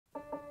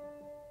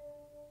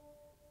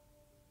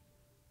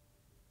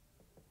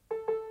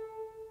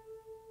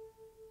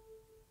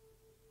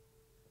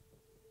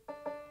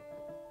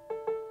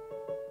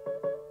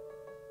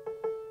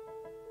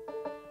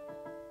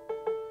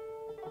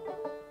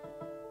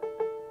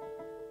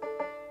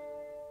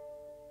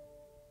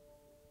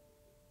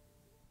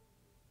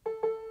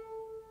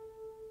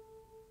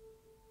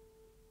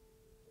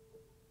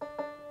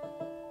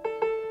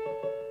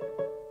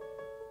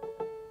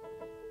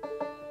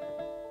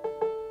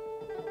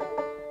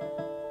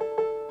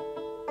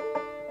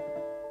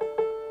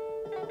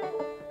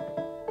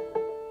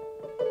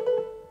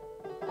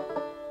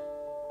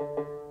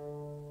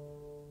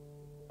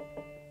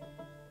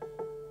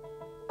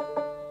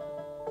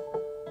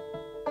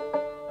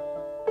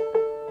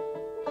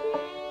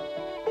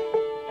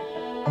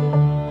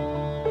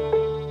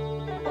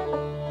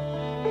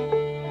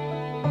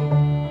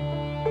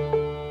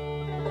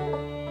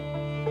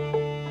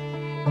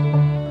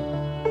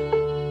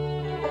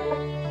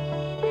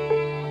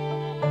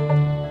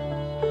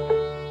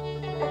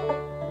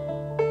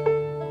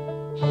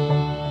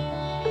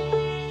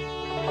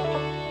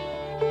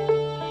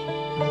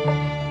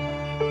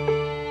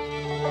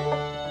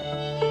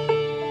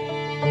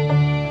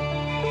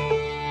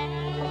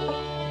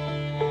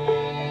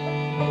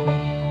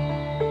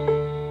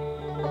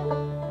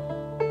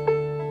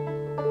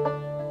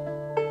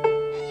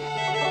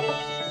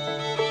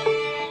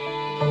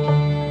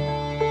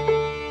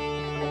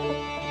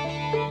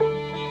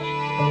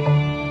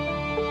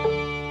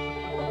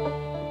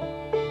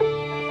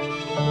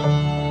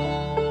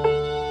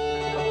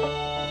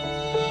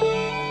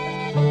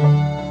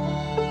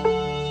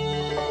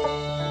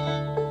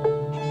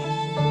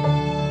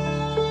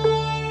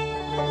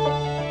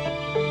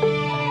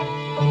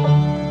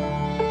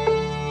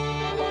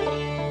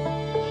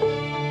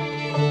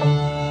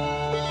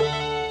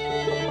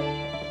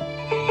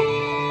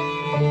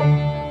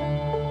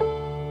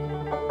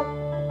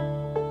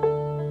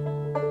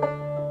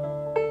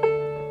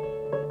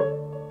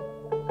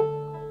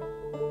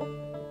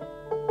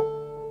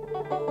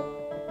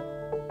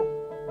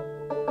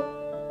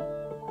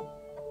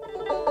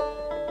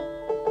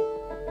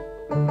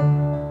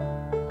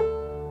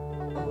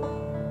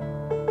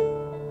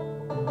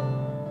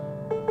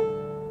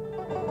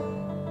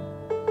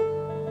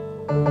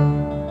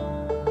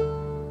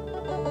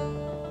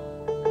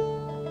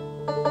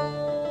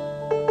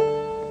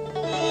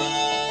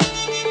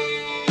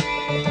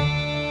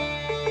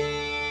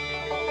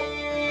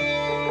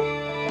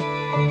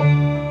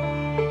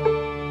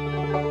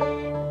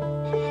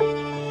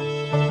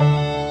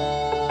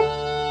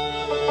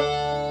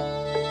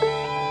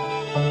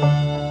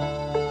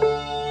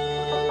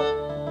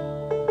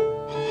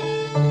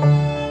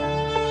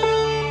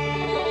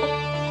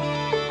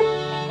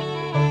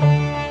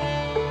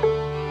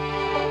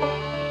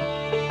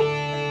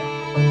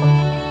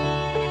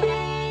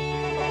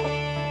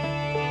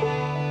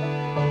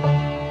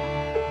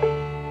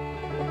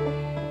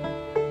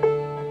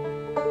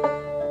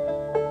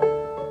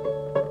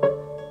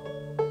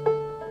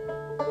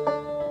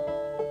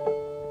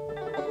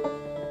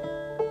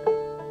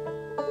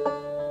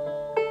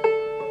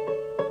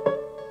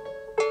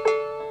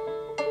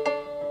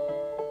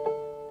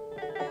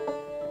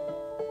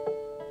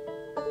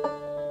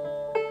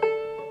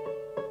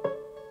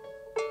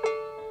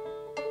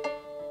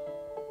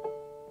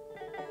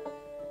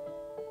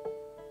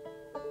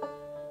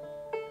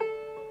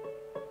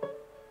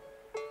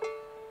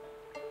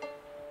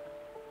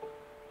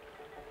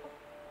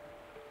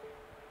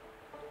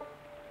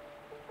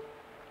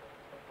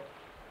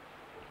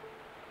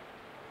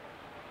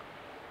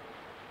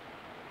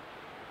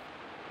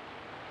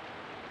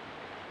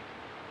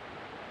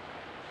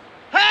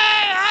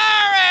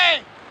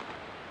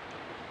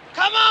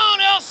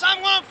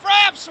I'm gonna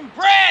fry up some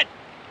bread.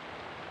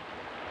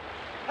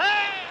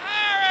 Hey,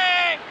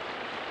 Harry!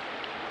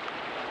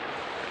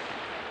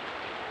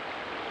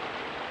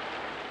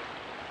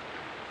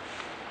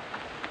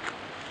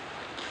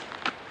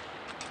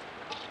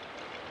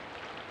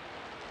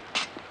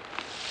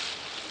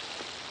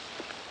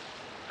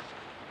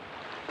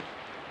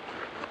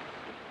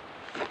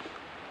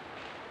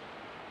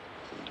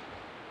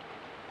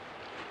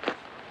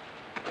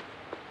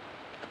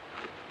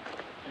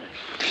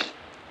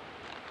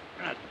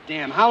 God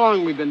damn, how long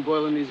have we been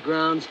boiling these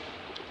grounds?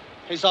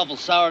 Tastes awful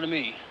sour to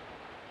me.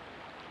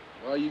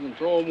 Well, you can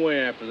throw them away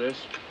after this.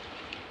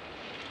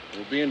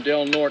 We'll be in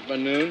Del Norte by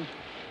noon.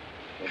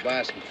 We'll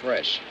buy some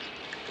fresh.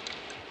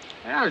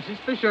 Yeah, these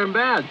fish aren't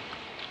bad.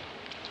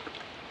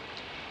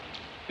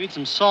 Need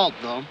some salt,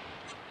 though.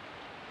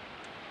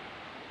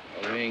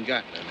 Well, we ain't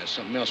got none. There's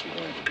something else we're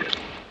going to get.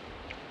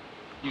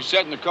 You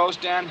setting the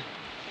coast, Dan?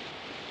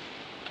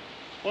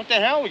 What the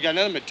hell? We got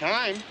nothing but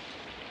time.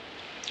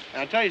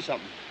 And I'll tell you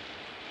something.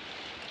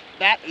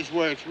 That is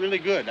where it's really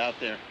good out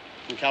there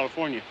in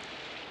California.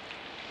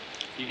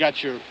 You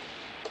got your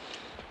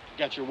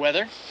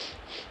weather.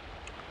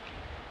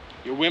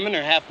 Your women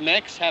are half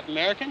Mex, half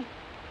American.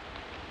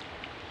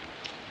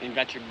 And you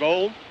got your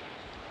gold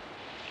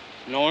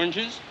and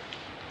oranges.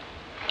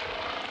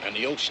 And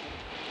the ocean.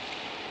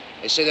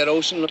 They say that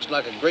ocean looks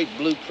like a great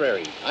blue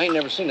prairie. I ain't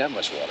never seen that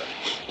much water.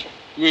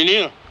 Me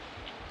neither.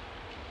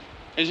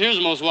 Here's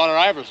the most water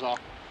I ever saw.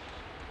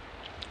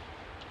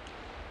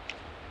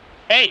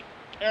 Hey,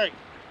 Eric,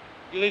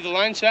 you leave the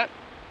line set?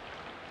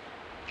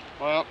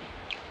 Well,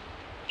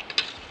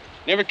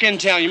 never can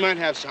tell. You might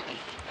have something.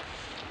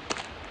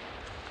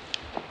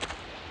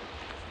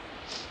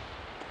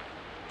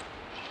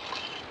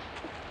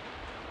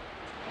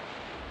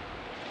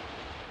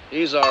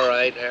 He's all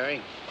right,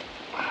 Harry.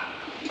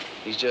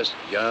 He's just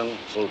young,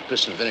 full of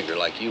piss and vinegar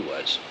like you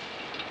was.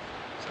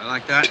 Sound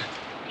like that?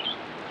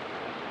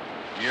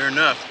 You're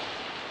enough.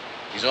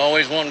 He's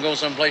always wanting to go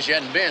someplace you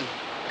hadn't been.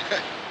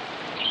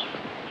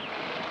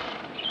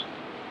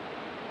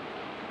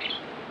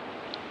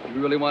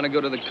 You really want to go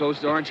to the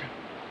coast, Orange?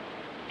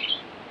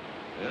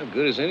 Yeah,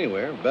 good as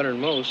anywhere. Better than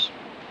most.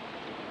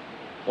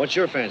 What's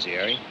your fancy,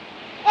 Harry?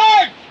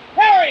 Art!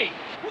 Harry!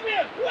 Come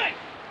here, quick!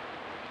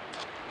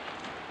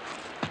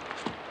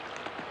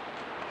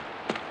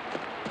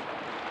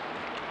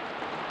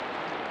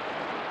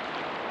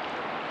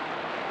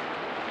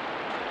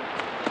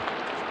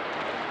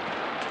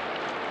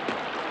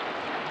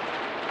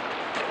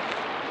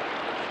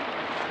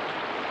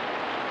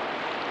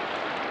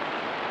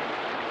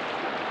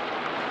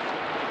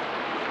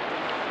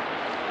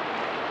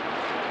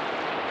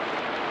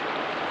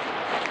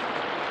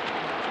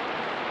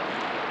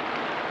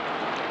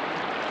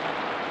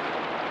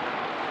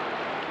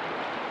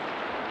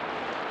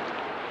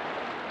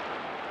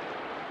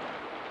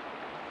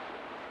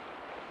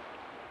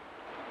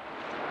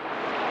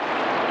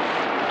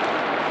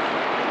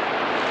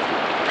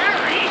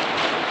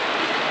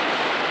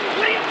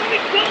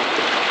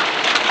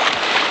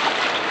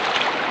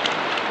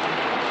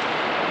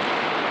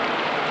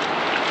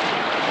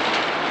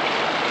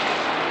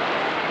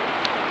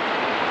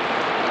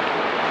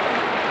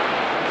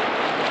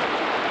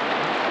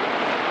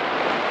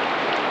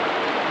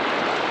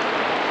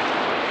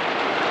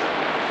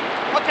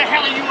 What the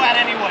hell are you at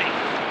anyway?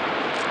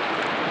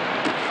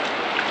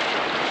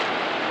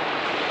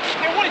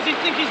 Hey, what does he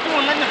think he's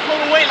doing letting it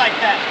float away like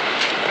that?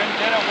 Been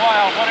dead a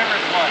while, whatever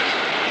it was.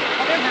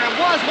 Whatever it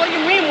was? What do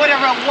you mean,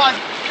 whatever it was?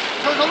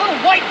 It was a little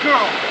white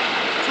girl.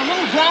 It's a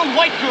little brown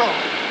white girl.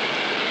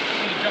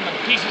 When you come in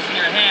pieces in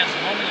your hands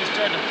the moment you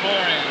start to pull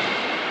her in.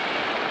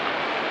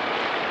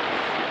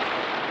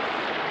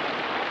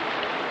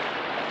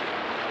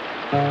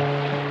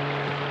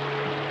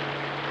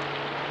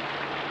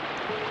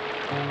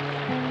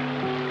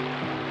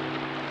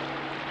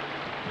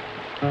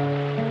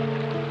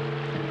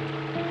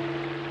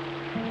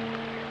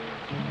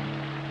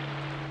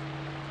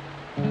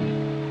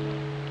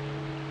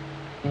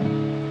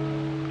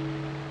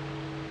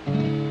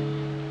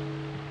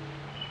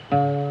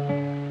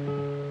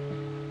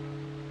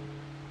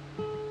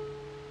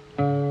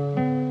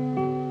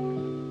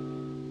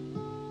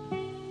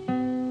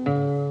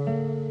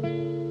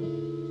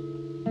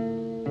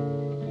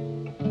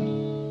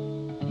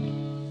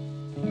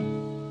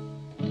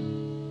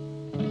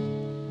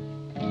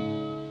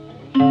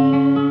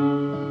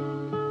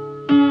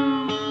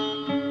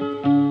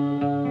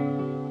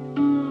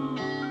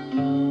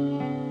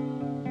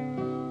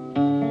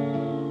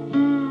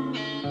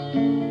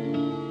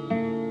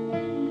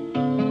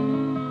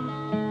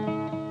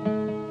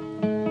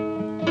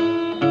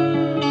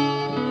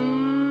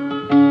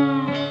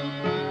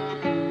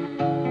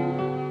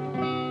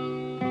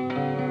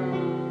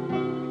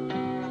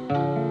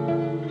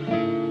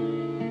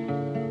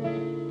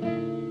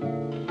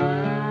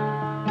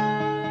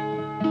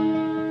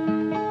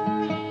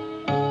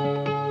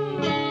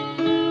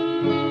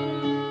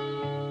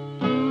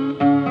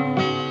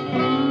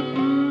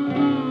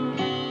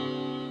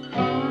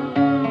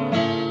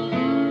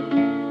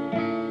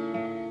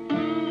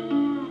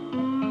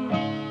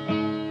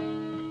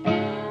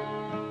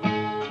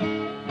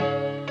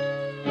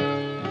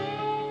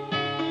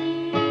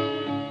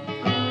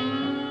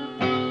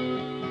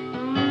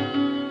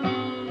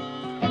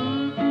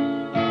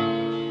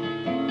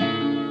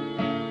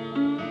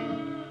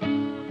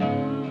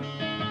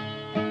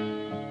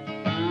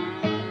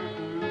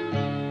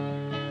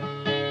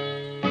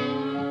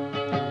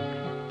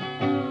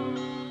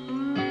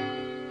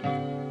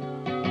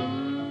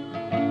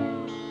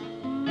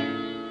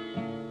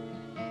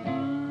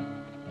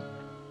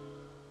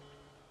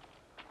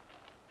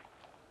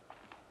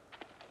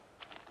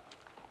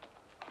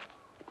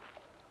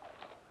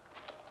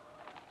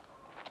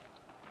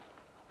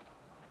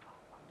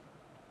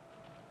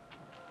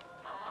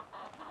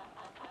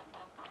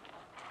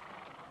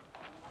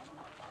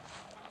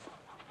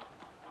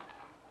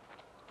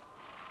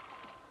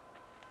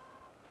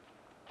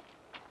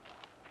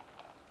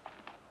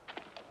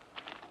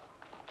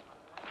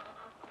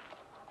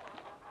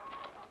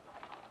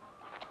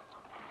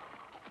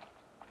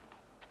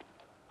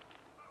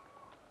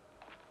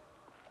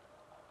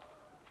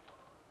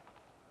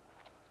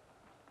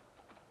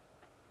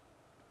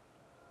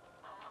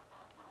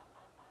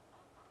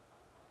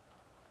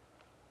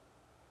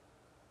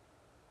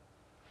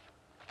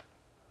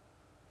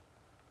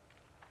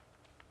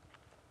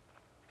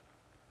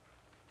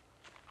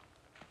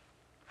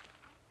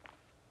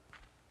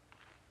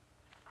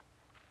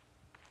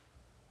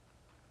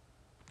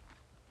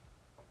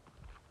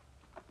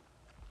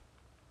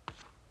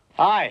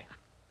 Hi.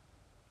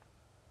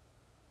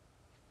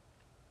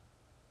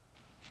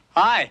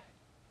 Hi.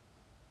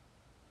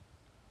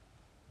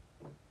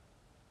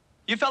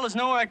 You fellas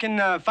know where I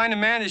can find a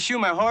man to shoe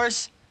my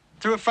horse?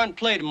 Through a front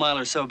plate a mile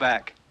or so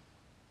back.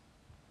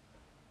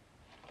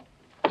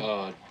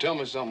 Tell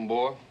me something,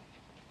 boy.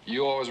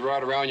 You always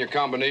ride around your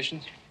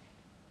combinations?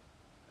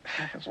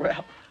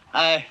 Well,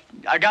 I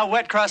got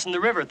wet crossing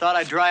the river, thought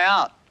I'd dry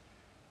out.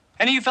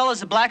 Any of you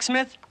fellas a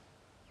blacksmith?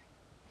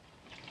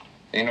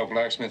 Ain't no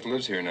blacksmith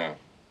lives here now.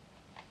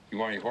 You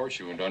want your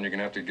horseshoeing done, you're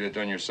gonna have to get it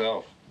done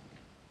yourself.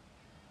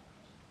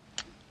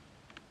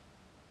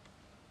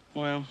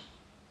 Well,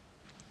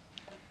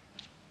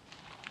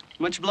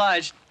 Much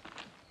obliged.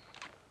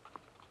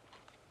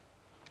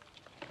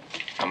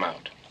 I'm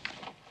out.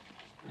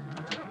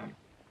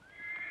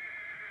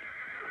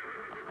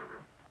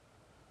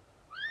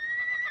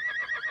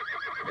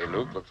 Hey,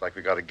 Luke, looks like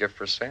we got a gift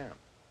for Sam.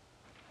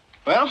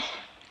 Well,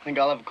 I think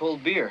I'll have a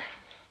cold beer.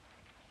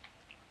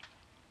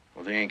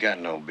 Well, they ain't got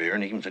no beer,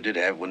 and even if they did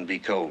have it, wouldn't be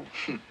cold.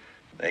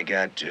 They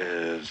got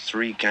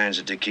 3 kinds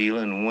of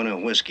tequila and 1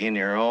 of whiskey, and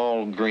they're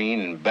all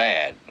green and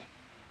bad.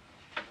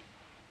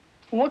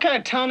 What kind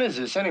of town is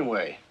this,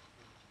 anyway?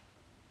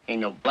 Ain't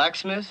no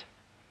blacksmith,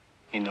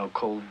 ain't no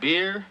cold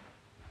beer,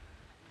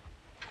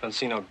 don't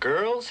see no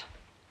girls.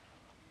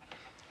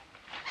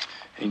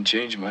 Ain't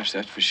changed much,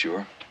 that's for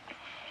sure.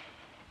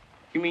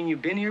 You mean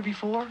you've been here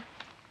before?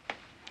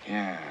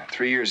 Yeah,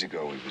 3 years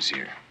ago we was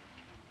here.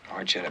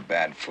 Arch had a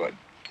bad foot.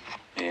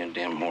 And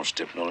damn horse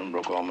stepped on it and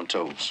broke all my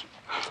toes.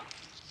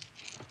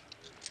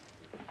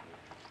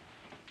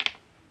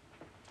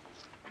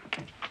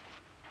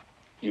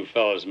 You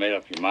fellas made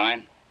up your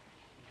mind?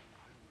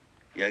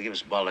 Yeah, give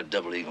us a bottle of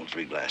Double Eagle and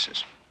 3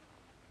 glasses.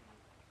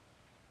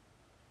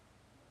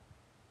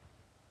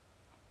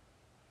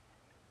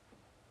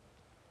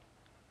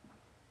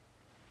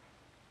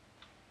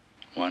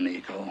 One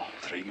Eagle,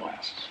 3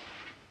 glasses.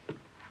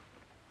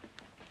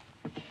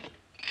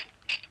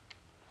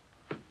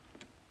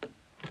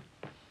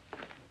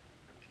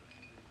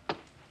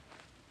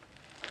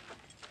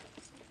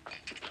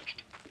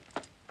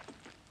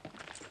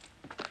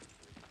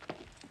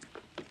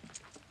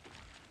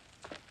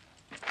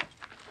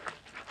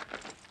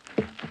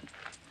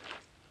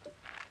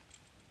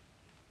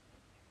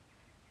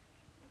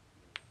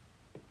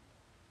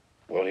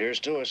 Well, here's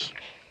to us.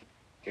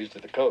 Here's to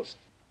the coast.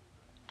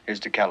 Here's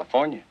to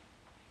California.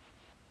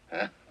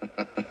 Huh?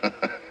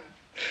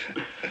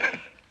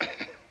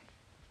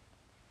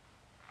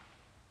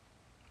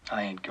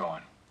 I ain't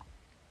going.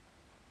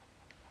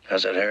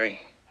 How's that,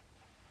 Harry?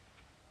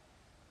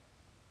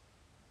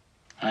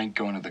 I ain't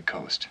going to the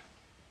coast.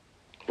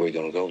 Where you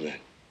gonna go then?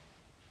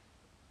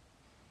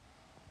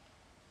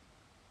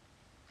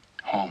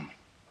 Home.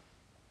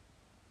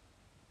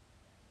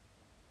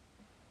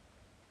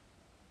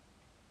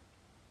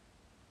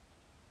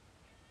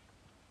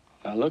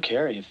 Now, look,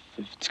 Harry, if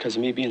it's because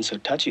of me being so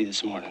touchy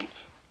this morning.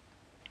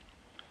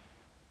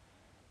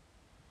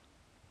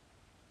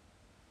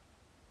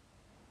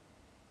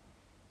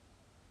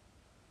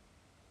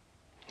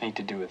 Ain't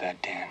to do with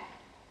that, Dan.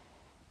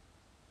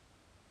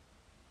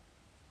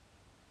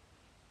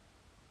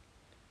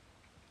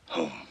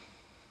 Home.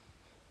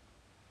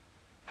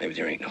 Maybe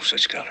there ain't no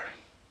such color.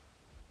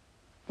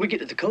 We get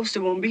to the coast, it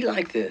won't be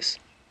like this.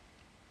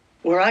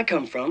 Where I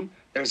come from,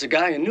 there's a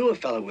guy who knew a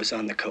fellow was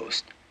on the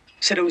coast.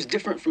 Said it was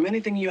different from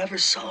anything you ever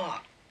saw.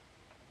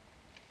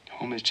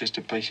 Home is just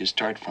a place you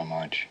start from,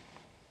 Arch.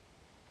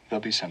 There'll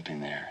be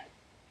something there.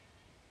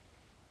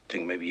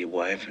 Think maybe your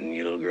wife and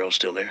your little girl's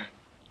still there?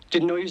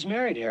 Didn't know he was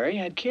married, Harry.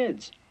 Had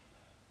kids.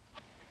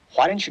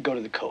 Why didn't you go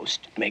to the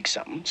coast, make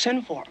something,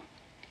 send for him?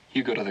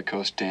 You go to the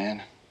coast,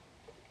 Dan.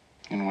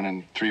 And when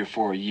in 3 or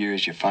 4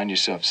 years you find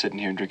yourself sitting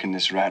here drinking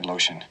this rat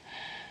lotion,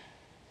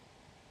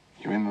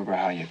 you remember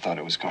how you thought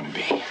it was going to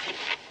be.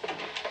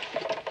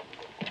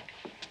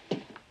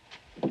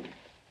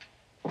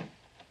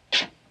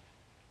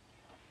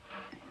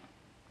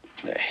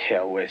 The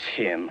hell with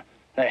him.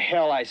 The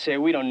hell, I say.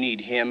 We don't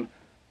need him.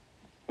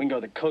 We can go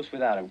to the coast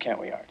without him, can't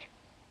we, Arch?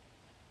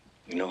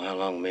 You know how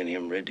long me and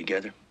him read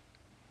together?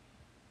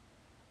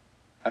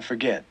 I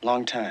forget.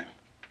 Long time.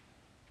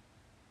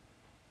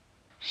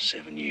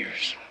 7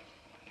 years.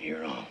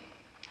 You're on.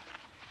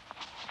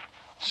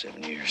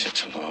 7 years,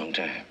 it's a long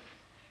time.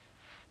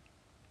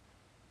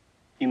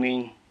 You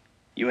mean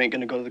you ain't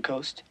gonna go to the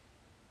coast?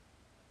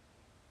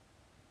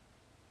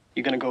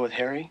 You gonna go with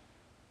Harry?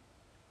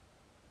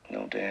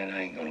 No, Dan,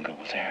 I ain't gonna go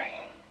with Harry.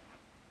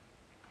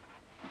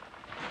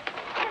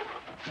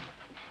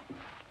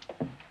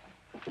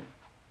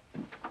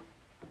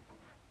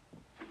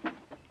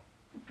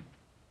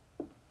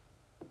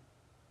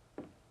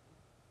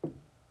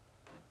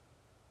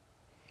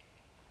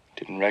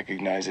 Didn't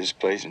recognize this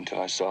place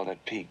until I saw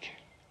that peak.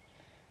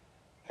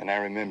 Then I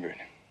remembered.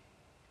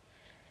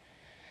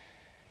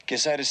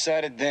 Guess I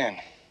decided then.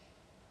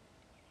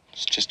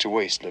 It's just a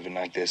waste living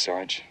like this,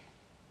 Arch.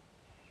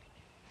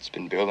 It's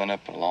been building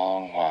up a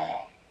long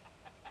while.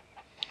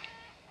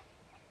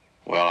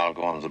 Well, I'll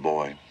go on with the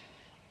boy.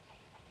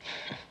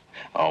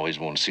 I always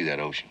want to see that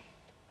ocean.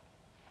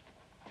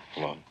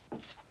 Come on.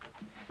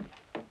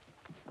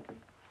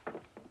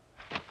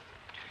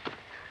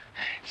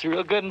 It's a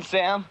real good one,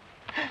 Sam.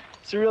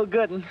 It's a real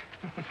good one.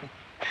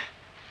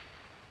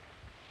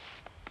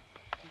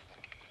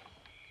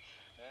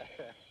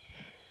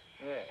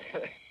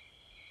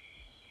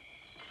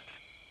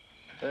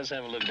 Let's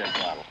have a look at that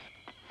bottle.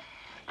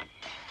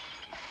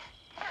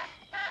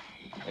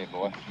 Hey,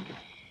 boy.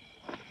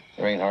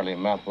 There ain't hardly a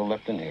mouthful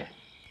left in here.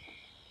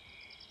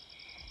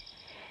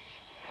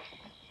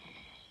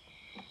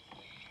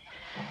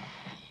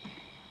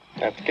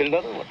 Have to get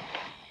another one.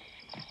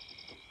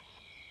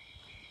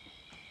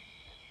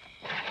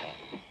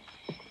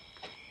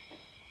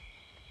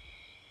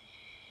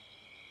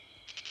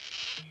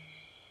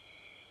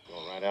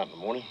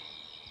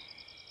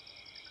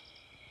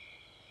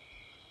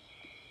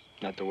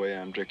 Not the way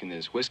I'm drinking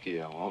this whiskey,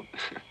 I won't.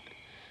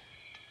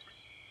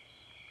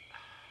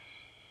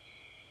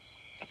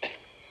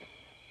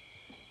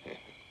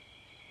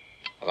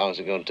 How long is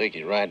it going to take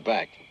you to ride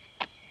back?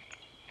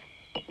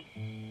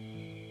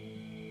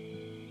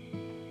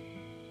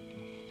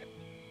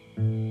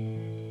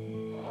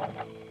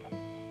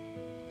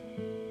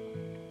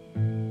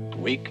 A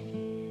week,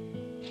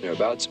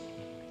 thereabouts.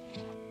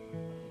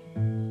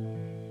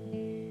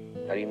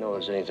 How do you know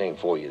there's anything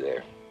for you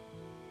there?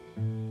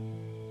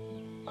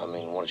 I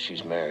mean, what if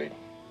she's married?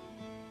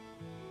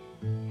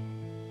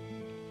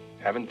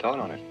 Haven't thought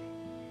on it.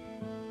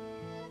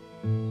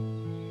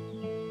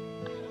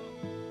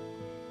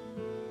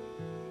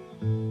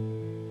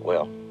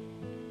 Well,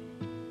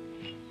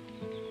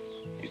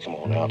 you come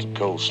on out to the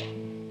coast.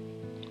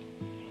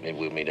 Maybe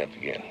we'll meet up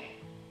again.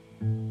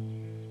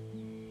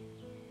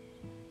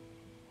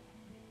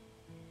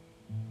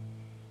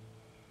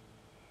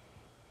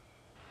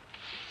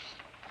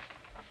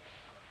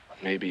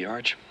 Maybe,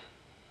 Arch.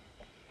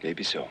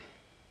 Maybe so.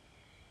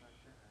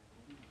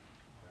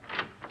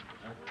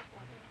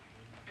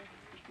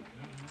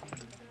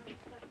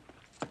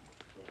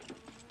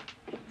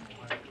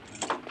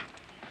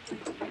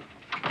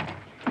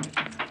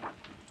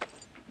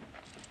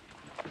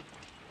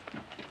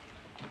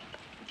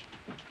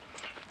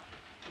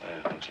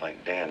 Looks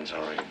like Dan's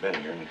already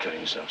been here and cut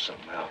himself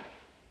something out.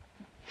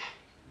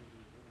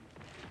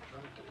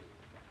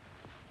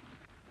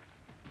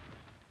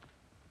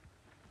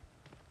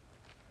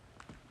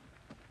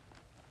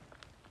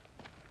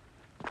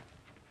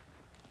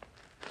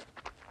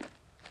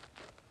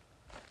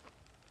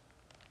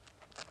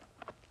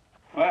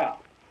 Well,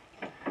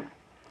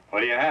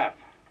 what do you have?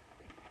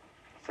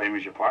 Same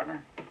as your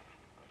partner?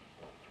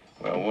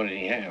 Well, what did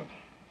he have?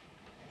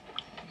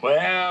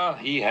 Well,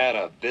 he had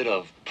a bit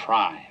of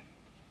prime.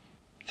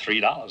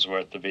 $3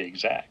 worth to be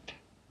exact.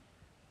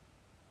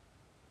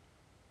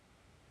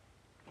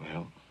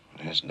 Well,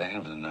 that's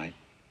Dan for the night.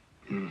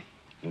 You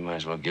might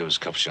as well give us a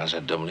couple shots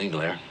at double eagle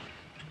there.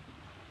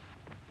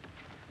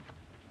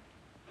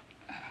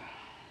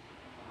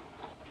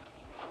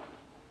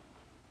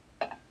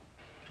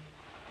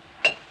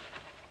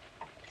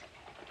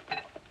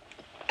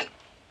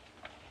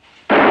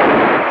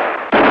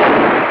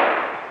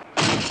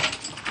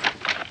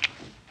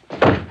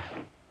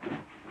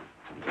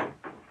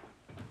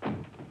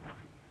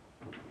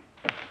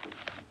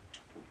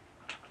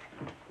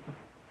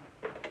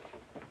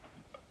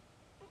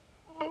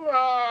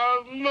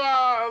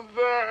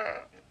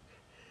 Mother!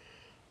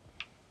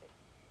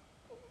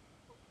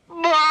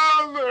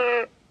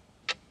 Mother!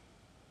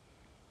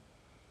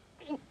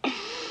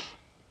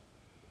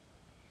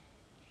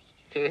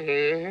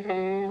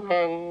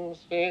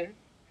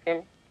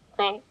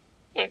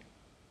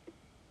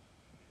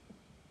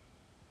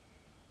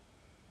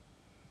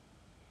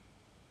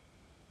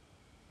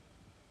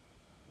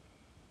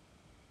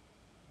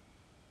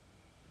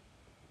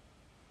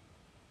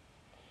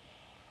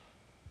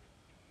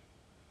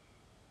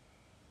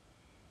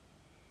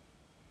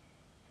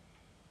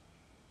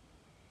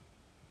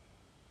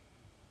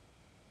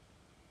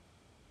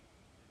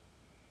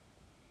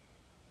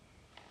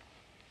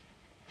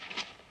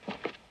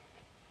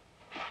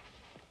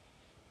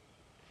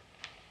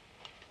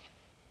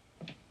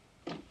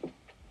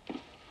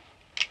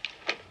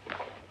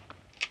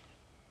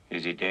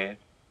 Is he dead?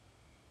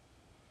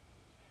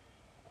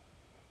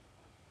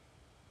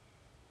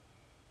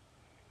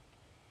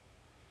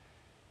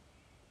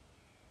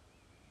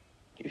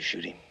 You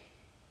shoot him.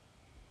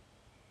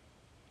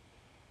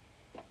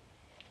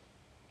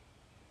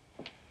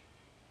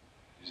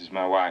 This is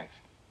my wife.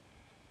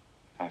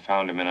 I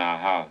found him in our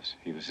house.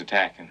 He was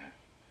attacking her.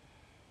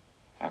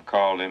 I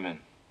called him and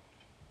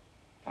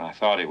I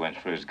thought he went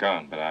for his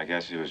gun, but I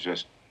guess he was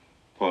just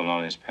pulling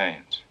on his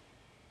pants.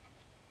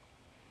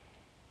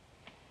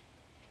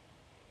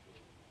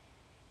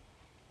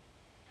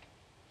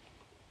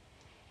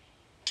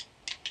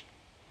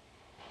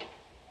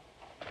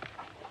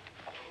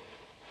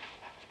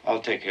 I'll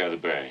take care of the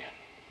burying.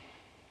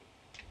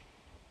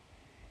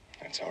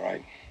 That's all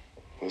right.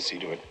 We'll see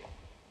to it.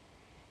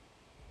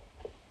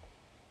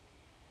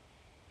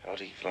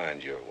 How'd he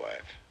find your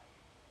wife?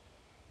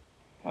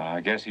 Well, I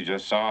guess he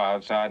just saw her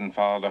outside and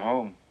followed her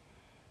home.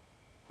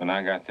 When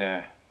I got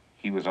there,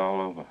 he was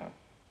all over her.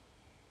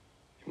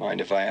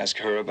 Mind if I ask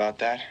her about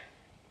that?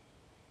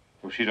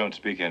 Well, she don't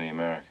speak any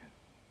American.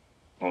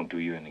 Won't do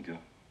you any good.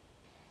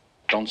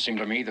 Don't seem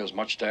to me there's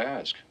much to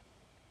ask.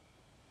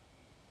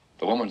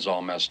 The woman's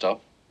all messed up.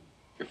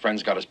 Your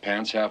friend's got his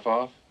pants half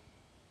off.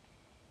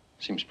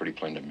 Seems pretty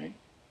plain to me.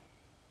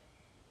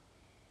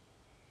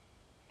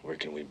 Where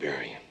can we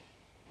bury him?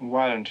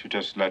 Why don't you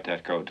just let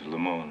that go till the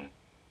morning?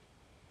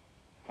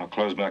 I'll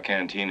close my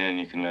cantina and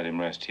you can let him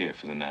rest here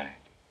for the night.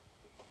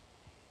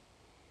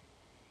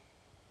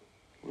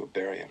 We'll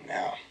bury him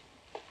now.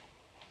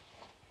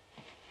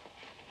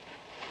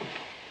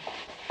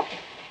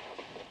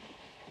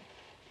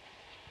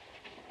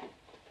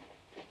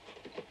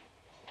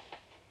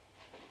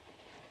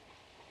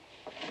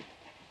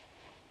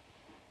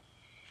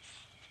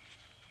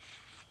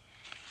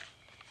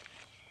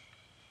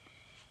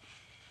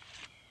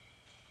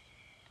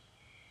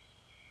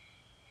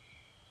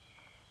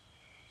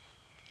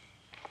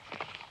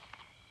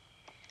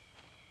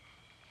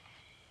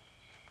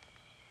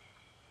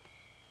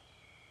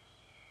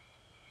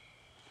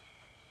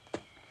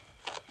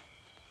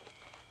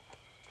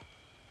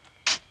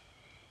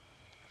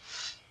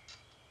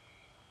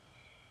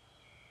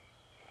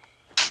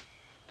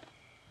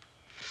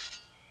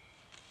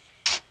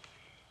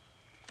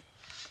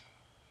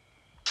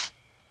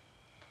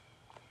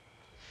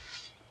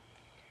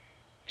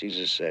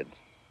 Jesus said,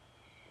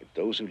 if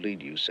those who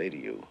lead you say to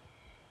you,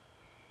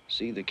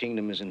 see, the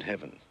kingdom is in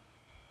heaven,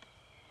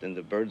 then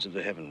the birds of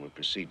the heaven will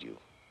precede you.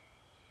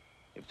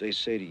 If they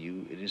say to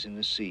you, it is in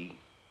the sea,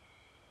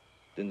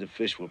 then the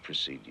fish will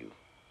precede you.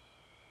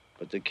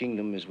 But the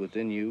kingdom is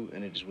within you,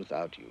 and it is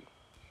without you.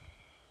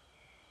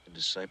 The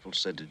disciples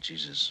said to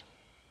Jesus,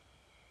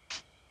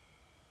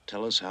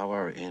 tell us how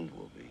our end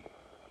will be.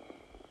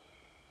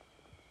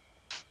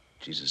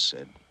 Jesus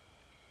said,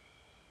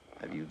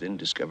 have you then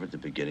discovered the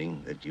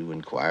beginning, that you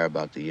inquire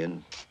about the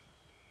end?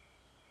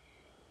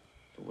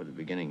 For where the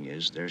beginning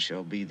is, there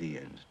shall be the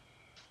end.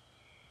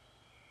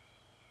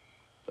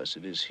 Blessed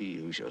is he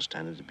who shall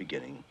stand at the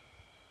beginning,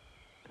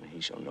 and he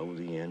shall know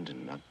the end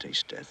and not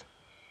taste death.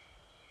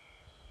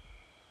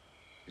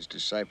 His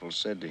disciples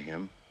said to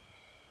him,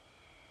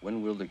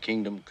 when will the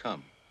kingdom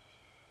come?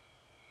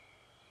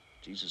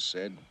 Jesus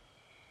said,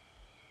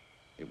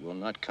 it will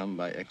not come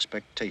by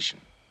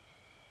expectation.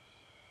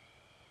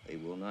 They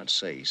will not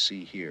say,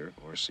 see here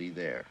or see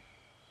there.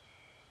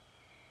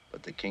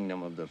 But the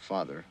kingdom of the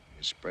Father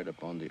is spread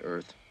upon the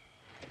earth,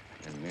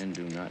 and men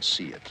do not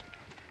see it.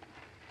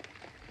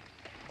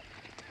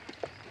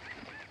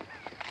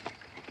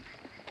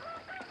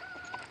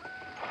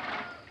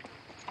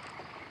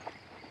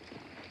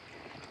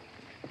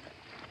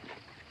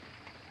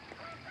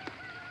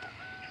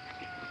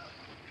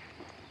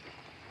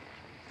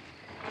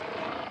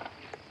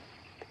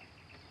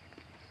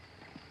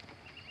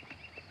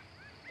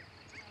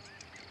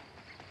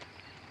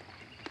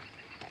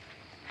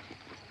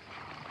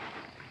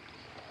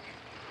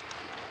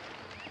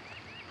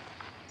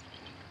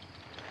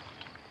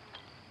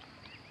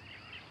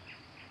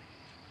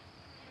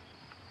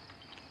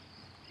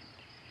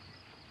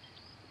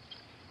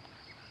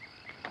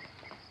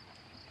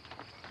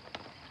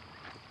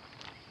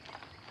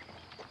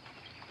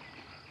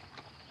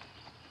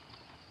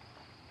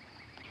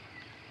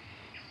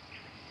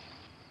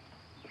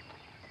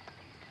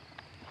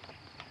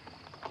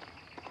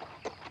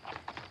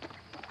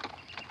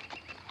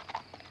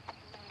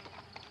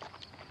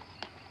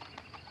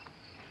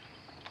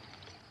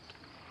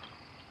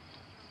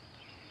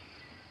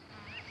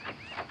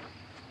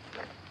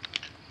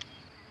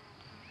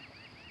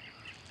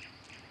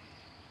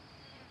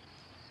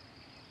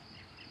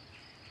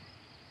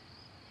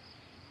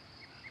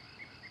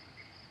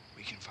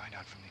 We can find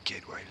out from the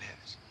kid where he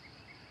lives.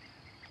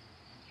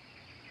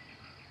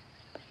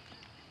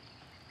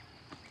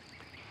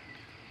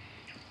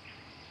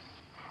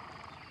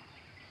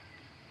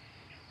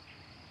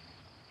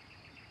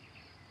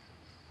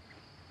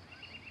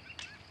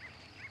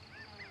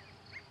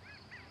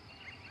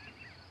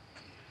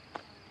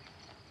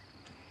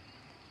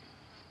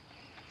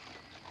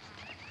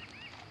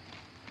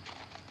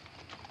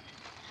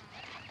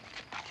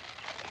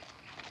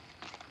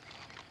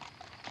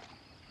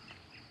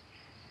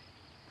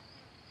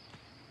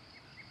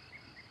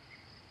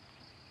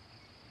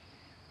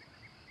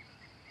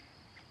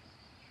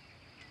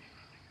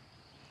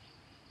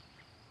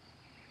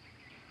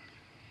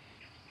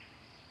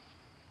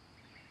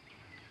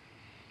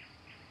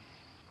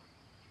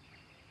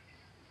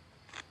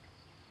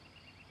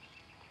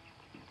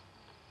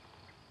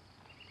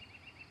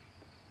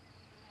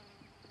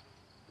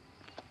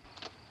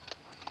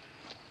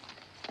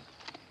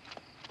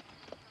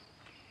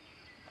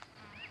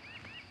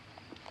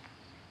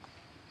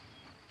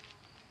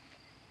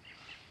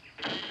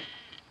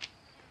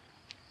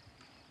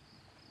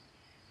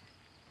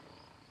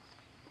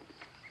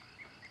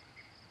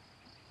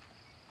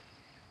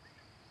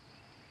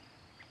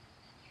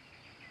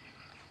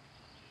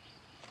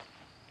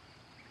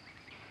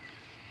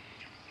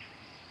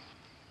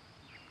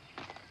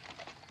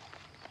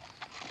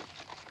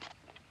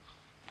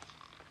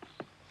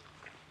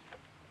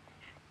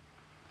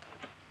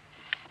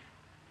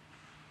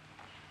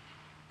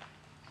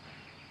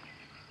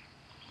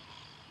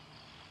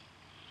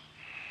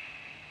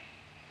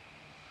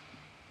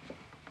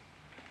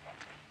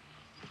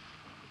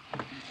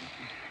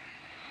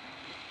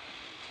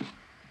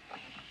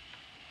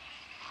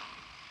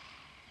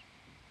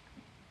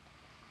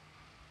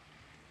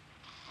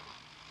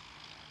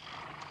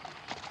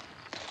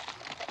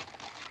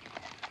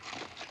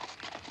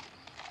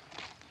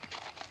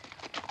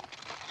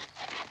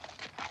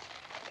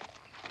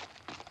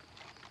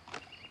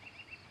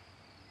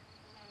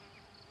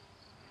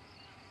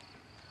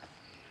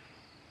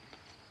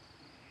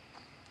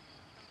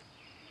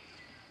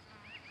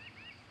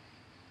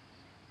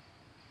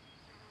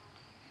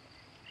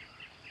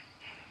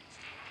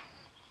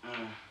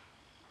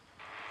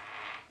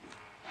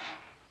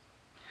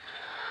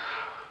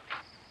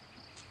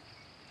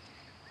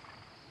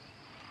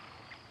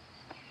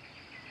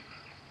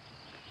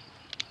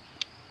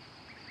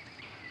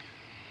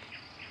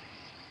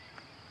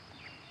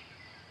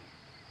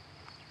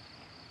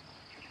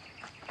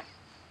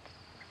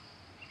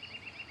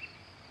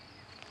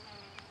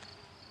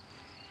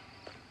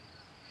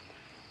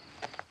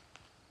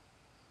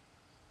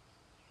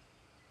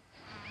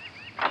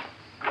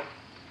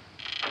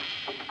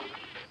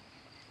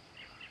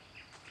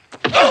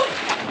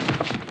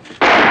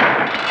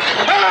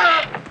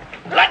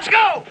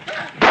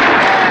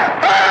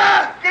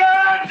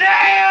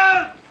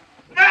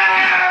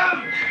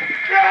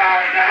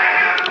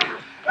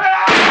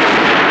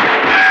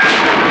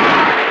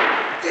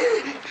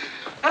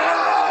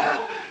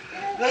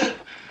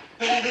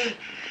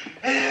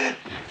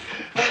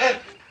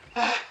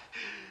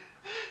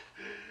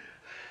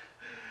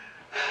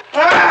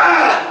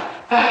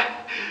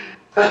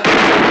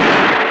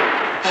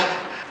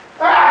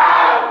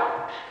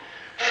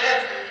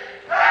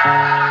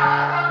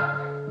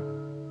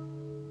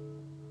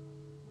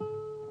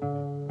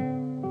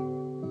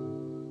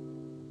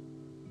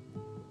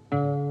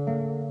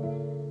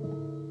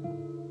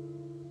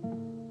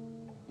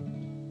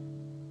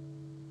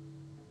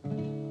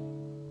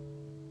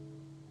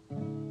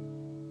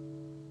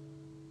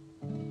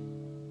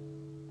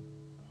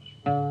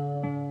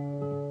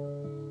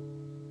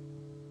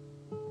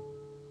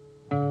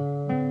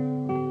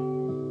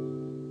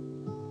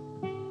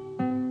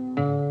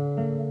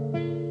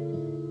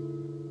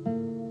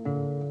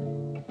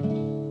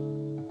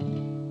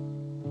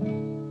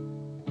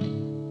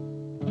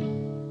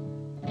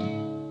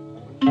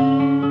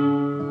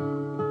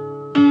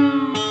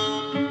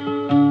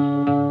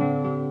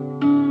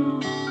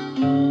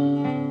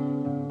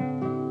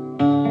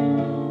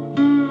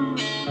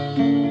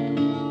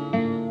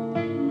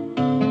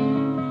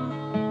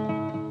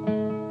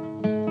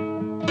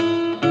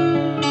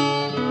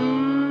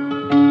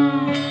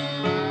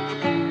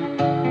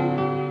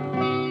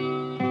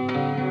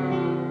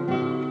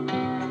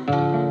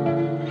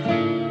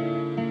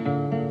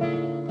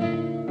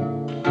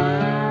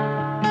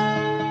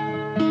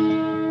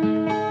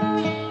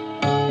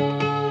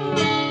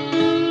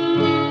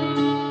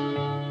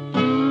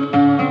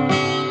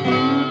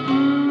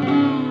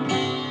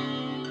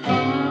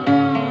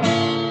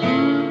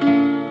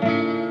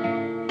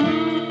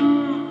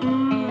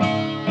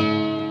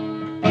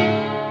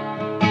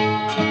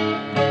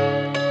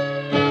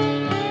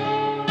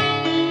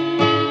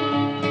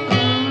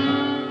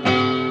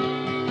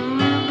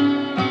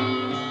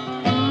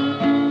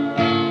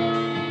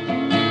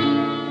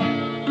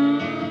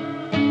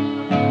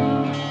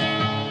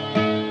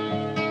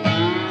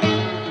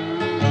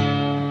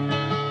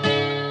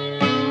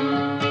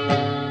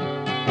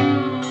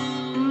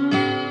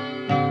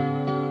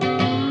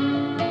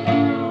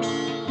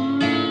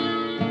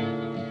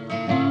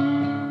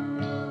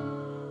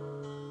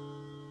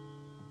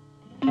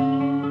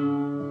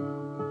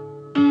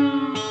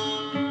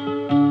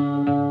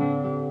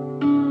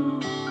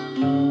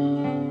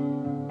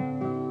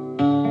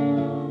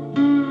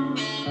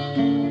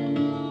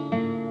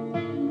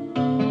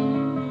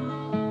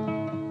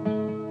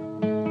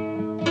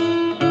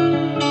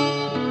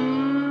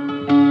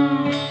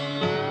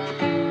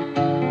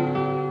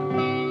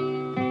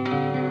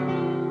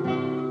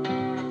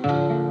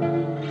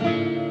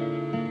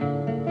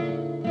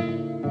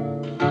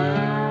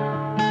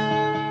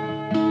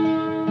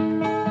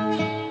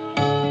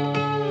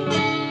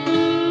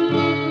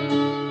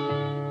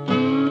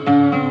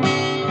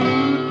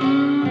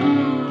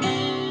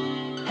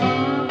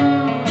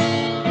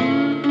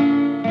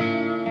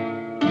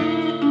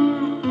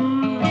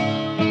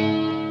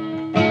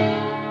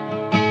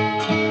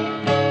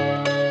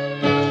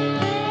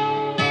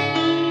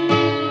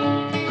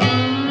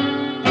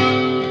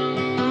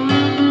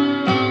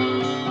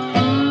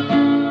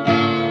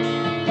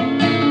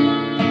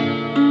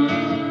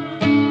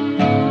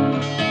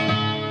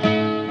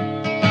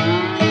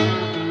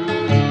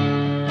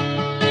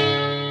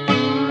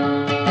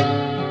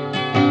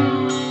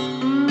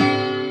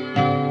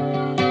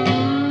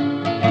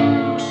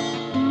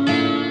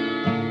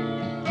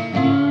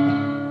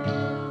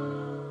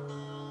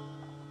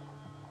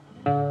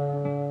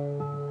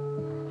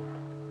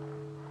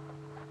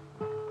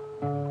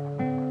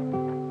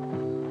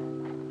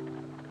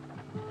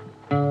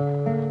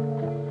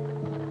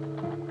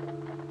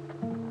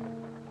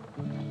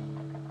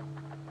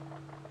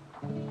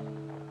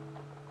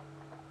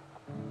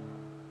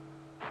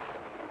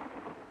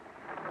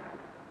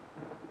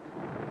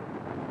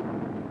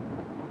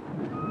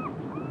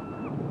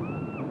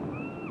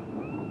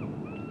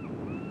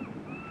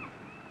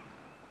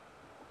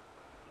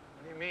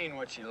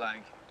 what's she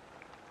like?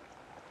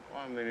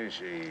 Well, I mean, is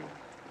she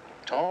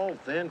tall,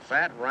 thin,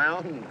 fat,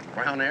 round,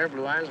 brown hair,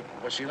 blue eyes?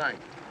 What's she like?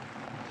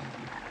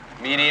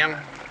 Medium.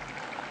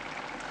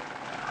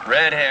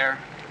 Red hair.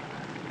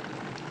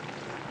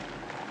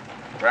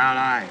 Brown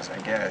eyes, I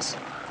guess.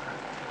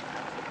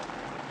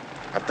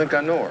 I think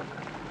I know her.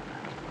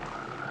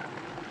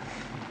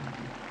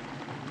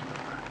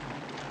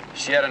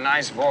 She had a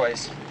nice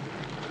voice.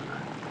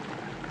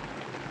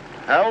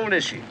 How old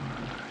is she?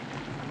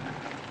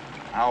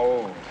 How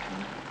old?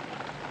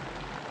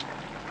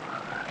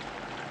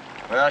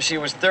 Well, she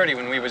was 30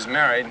 when we was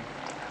married.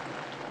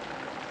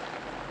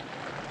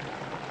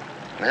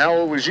 And how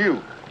old was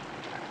you?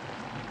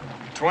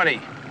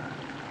 20.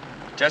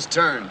 Just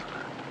turned.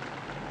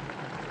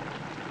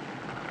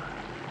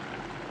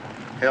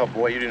 Hell,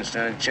 boy, you didn't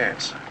stand a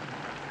chance.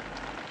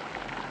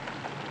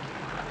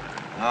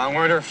 No, it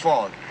weren't her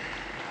fault.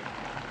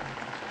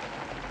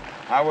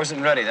 I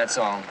wasn't ready, that's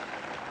all.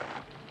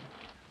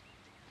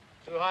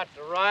 Too hot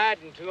to ride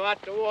and too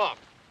hot to walk.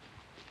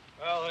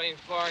 Well, it ain't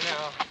far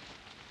now.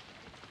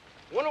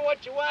 Wonder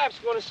what your wife's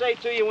gonna say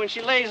to you when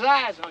she lays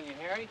eyes on you,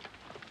 Harry.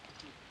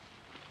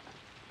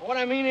 What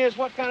I mean is,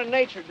 what kind of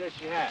nature does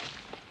she have?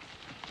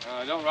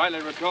 I don't rightly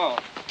recall.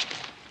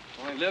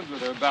 Only lived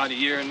with her about a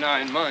year and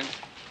 9 months.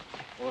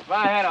 Well, if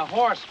I had a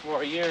horse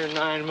for a year and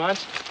 9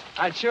 months,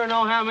 I'd sure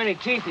know how many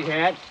teeth he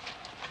had.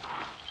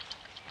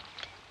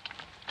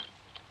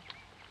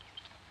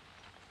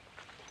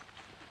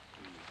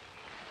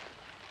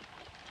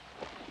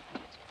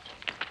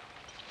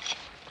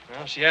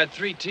 Well, she had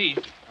 3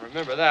 teeth. I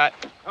remember that.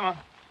 Come on.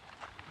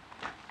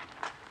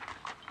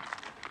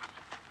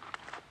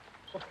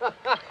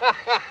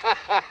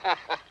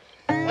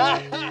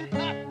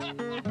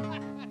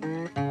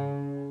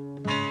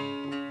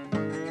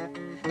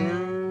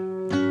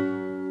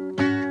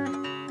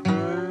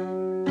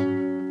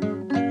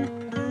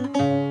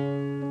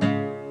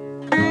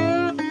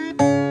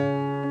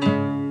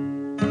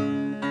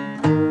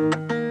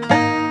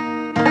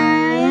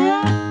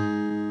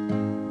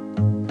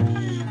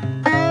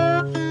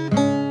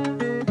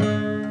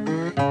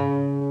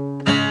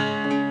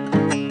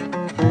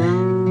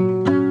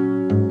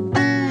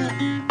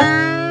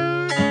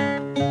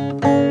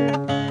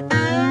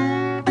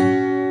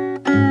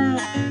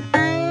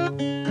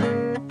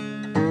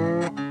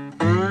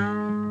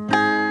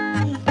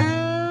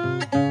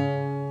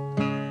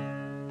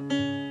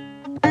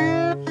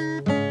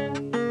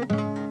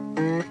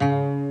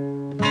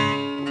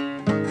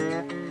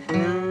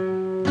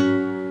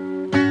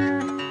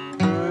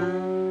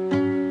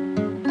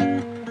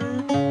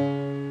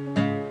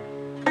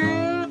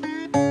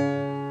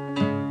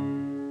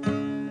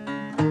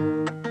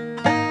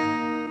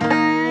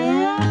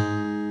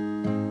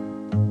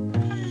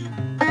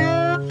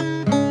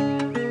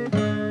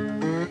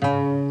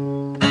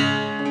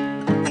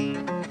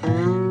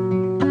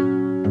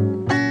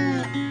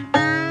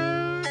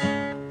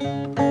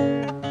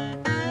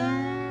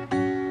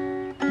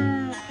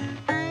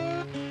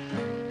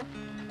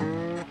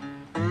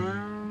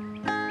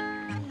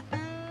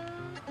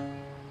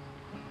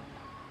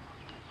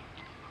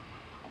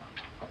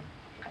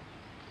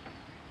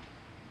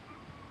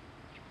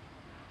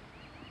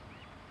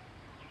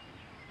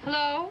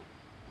 Hello?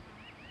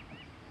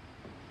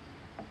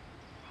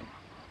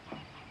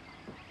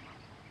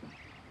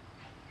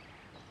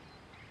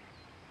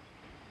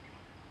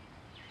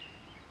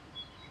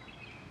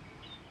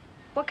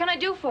 What can I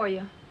do for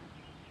you?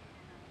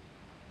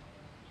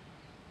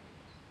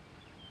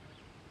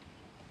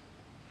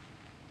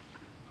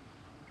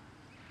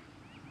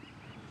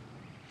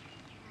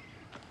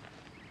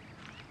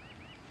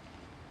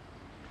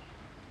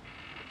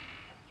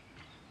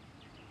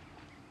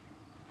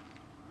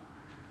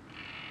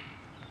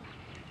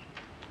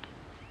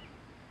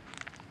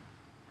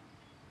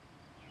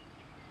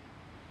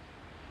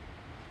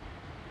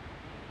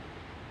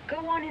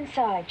 Go on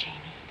inside, Janie.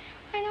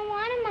 I don't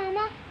want to,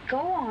 Mama. Go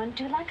on,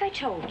 do like I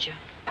told you.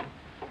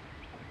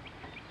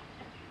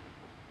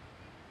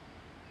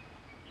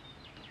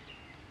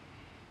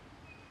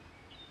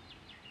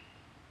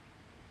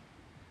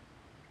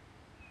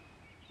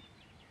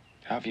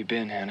 How have you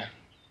been, Hannah?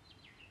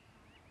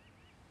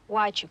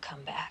 Why'd you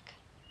come back?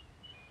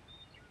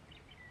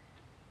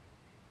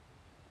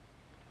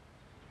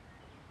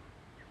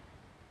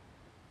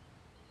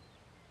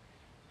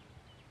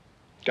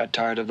 Got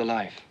tired of the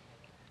life.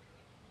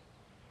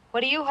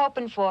 What are you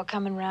hoping for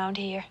coming round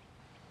here?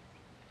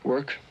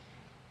 Work?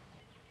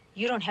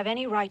 You don't have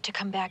any right to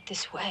come back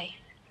this way.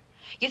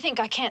 You think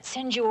I can't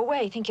send you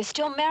away, think you're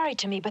still married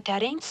to me, but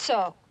that ain't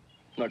so.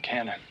 Look,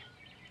 Hannah,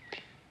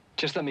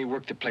 just let me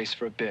work the place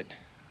for a bit.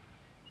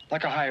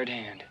 Like a hired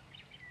hand.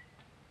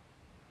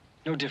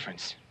 No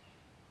difference.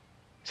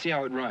 See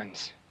how it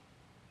runs.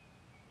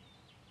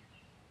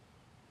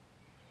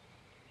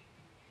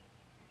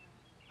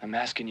 I'm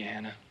asking you,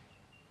 Hannah.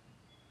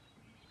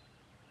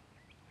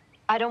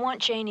 I don't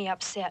want Janie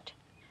upset.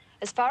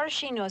 As far as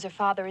she knows, her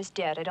father is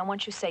dead. I don't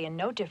want you saying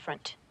no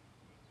different.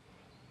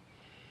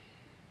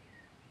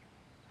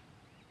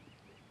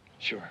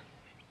 Sure.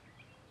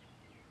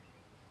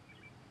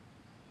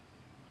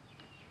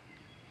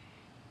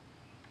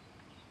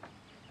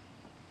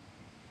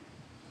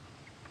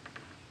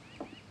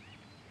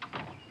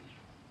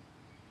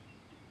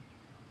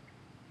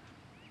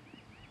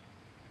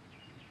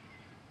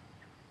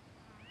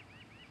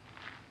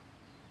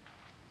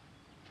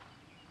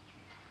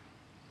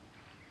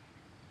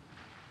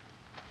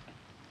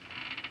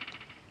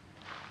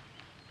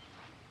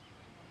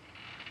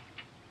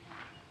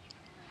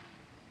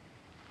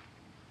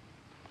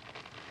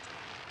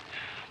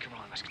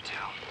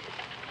 muscatel.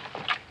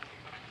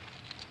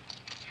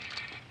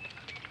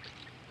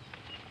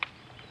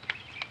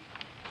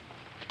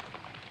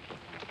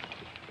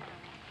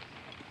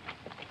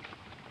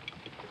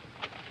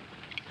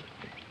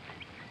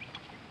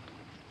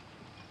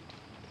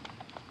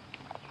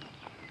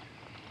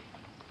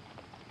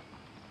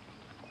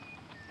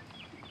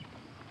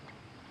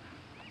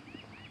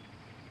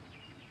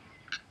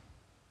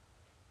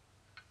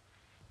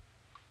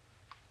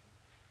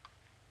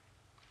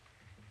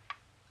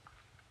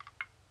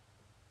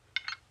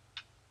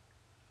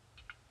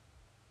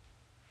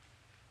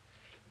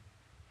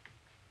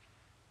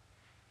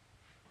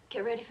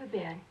 Get ready for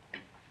bed.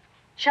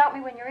 Shout me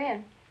when you're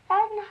in.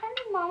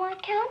 1,100, Mama. I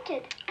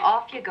counted.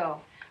 Off you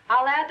go.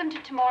 I'll add them to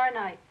tomorrow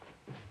night.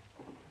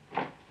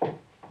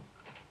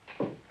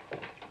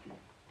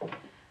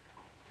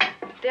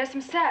 There's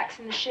some sacks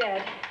in the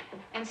shed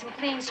and some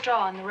clean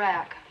straw in the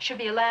rack. Should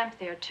be a lamp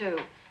there, too.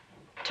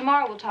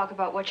 Tomorrow we'll talk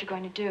about what you're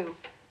going to do.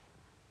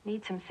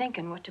 Need some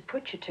thinking what to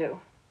put you to.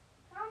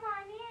 Mama,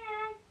 I'm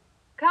in.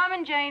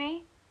 Coming,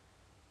 Janie.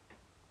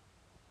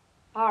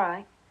 All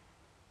right.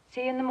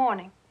 See you in the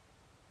morning.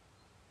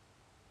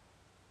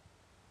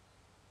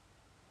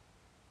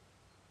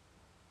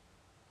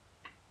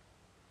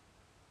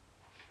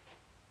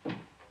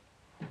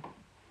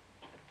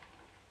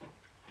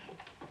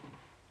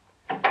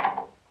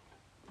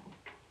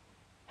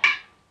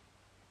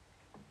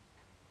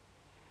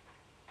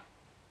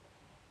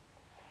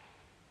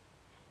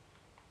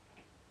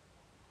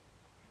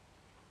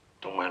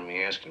 Don't mind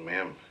me asking,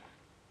 ma'am,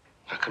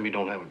 how come you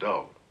don't have a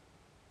dog?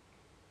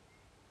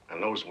 I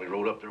noticed when we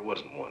rode up there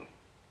wasn't one.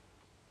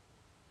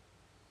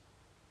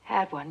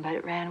 Had one, but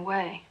it ran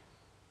away.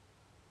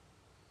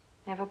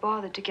 Never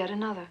bothered to get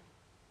another.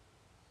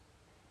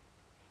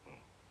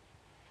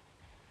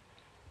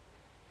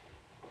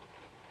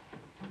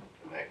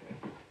 Good night, ma'am.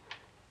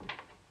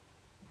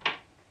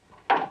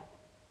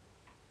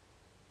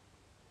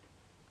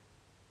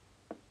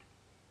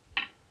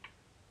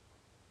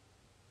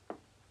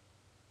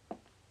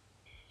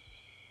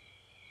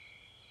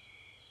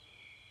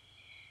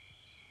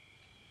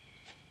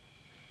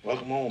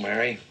 Welcome home,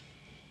 Mary.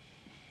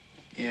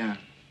 Yeah.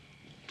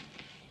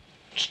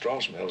 Straw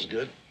smells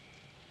good.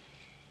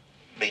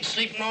 Beats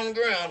sleeping on the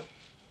ground.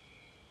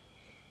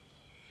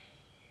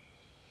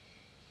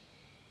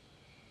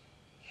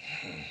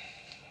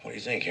 What do you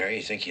think, Harry?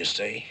 You think you'll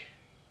stay?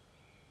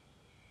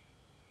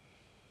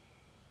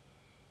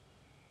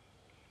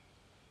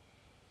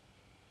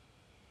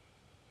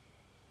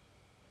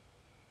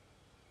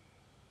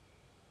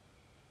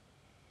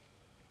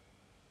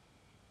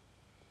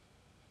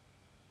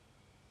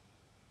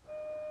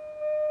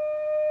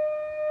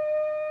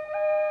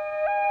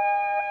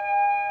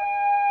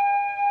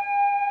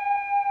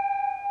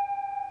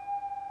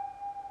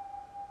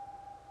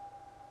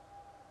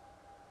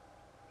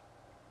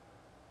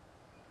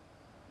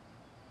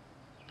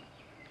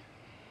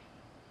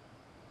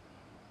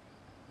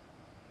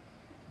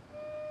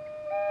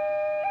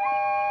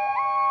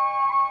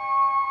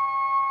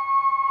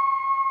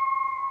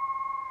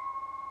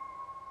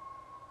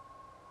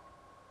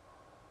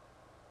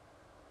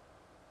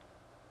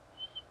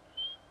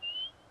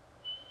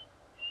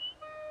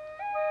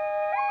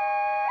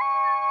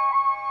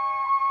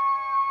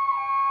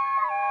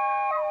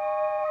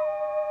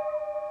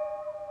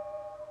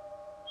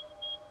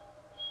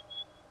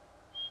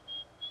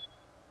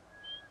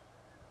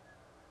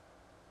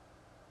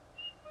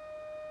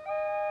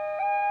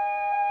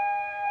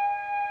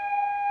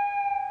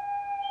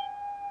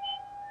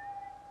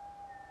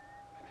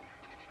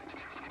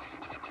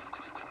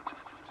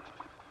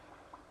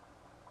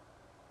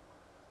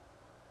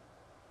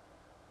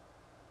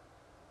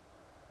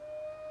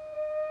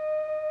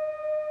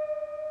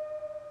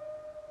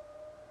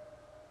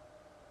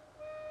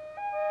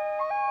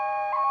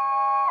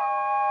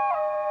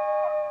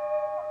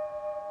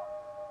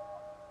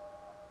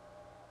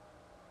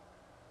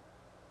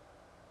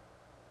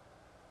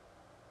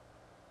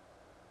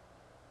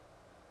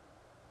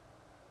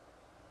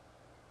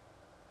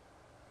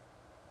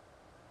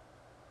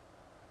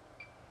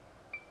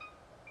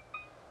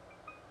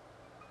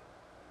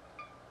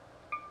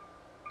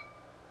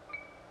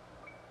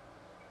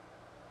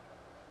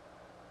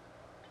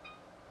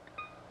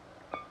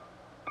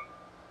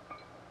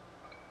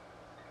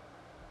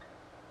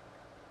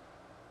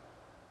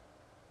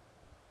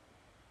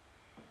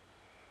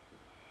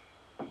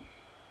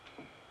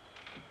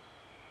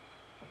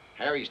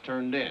 Harry's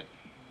turned in.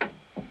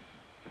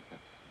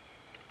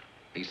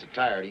 He's so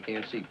tired he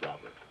can't see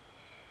properly.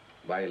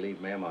 While you leave,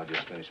 ma'am, I'll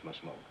just finish my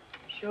smoke.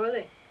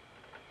 Surely.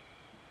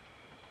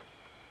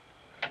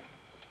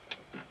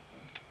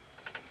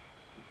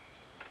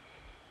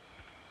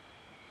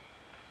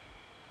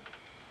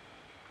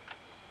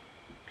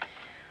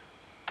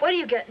 What are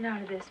you getting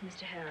out of this,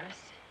 Mr. Harris?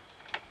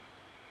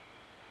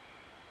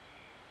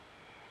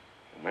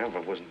 Well, ma'am, if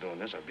I wasn't doing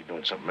this, I'd be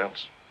doing something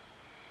else.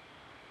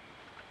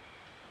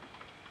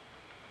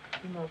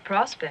 You're more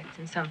prospects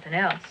than something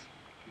else.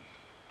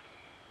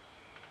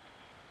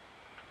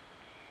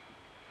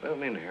 Well,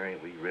 me and Harry,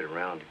 we rid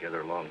around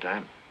together a long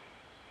time.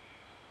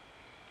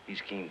 He's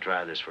keen to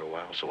try this for a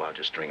while, so I'll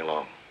just string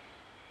along.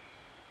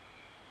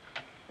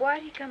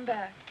 Why'd he come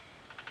back?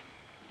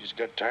 He just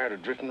got tired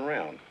of drifting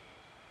around.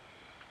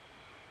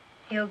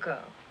 He'll go.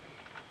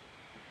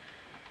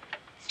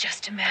 It's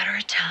just a matter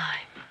of time.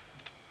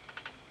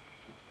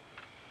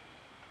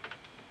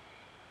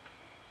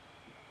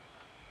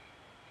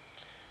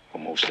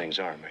 Well, most things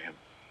are, ma'am.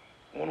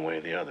 One way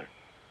or the other.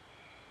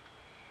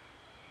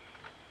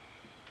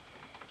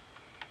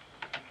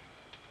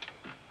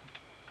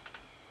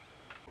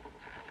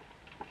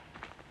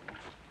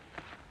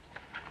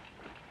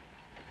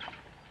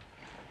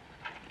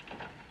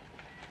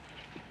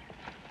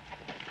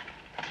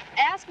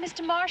 Ask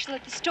Mr. Marshall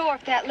at the store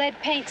if that lead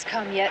paint's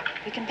come yet.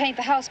 We can paint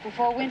the house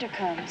before winter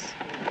comes.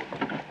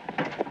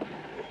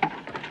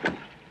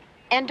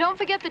 And don't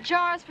forget the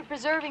jars for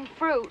preserving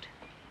fruit.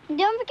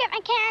 Don't forget my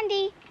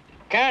candy.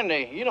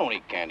 Candy? You don't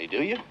eat candy,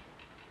 do you?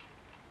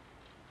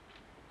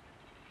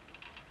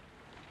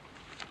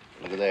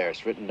 Look at there,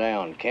 it's written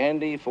down,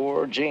 candy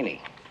for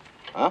Jeannie.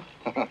 Huh?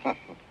 Come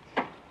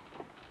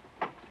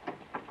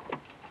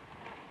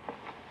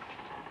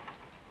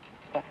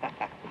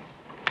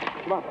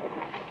on.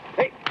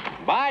 Hey,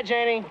 bye,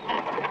 Janie.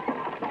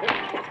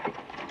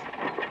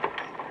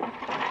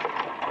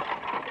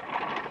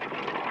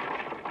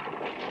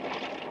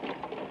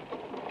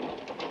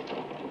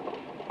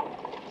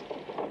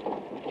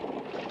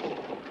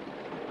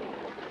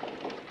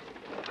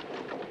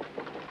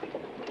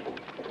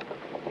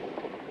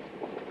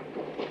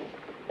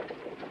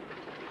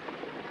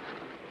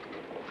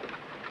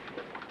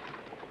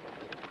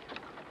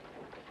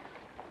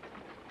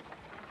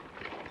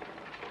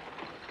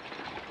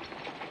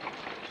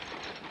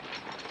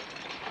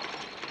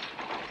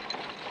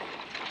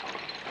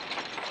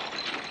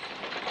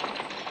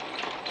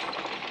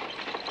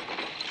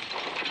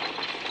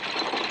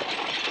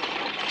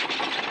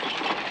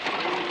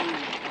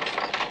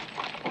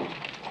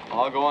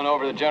 I'll go on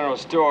over to the general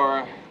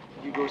store.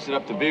 You go set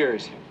up the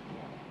beers.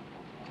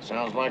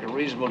 Sounds like a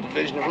reasonable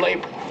division of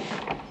labor.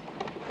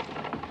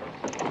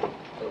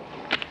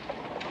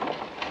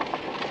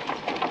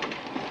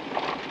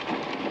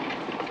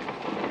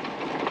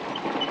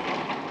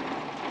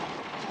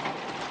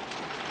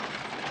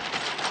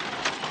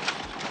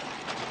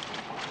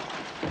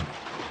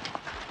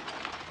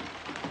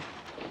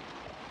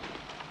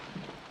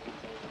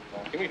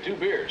 Give me 2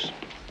 beers.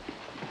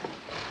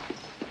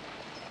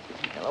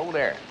 Hello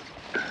there.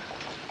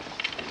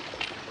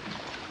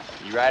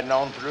 You riding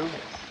on through?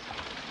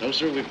 No,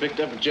 sir, we picked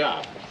up a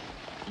job.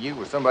 You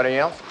or somebody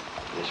else?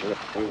 Yes, sir.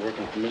 We're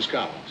working for Miss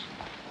Collins.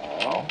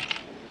 Oh,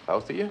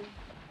 both of you?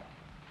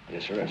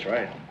 Yes, sir, that's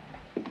right.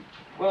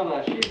 Well,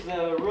 now, she's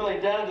really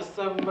down to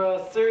some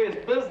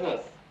serious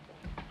business.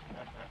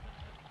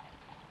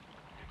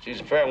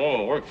 She's a fair woman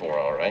to work for,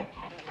 all right.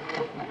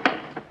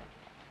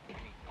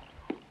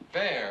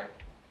 Fair?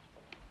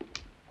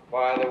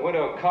 Why, the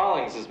widow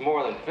Collings is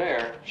more than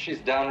fair. She's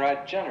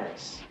downright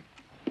generous.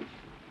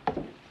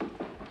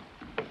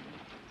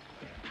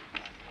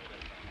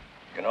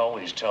 You can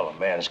always tell a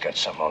man's got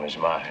something on his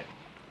mind.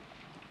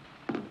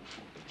 He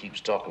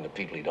keeps talking to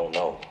people he don't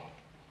know.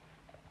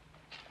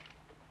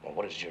 Now,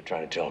 what is it you're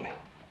trying to tell me?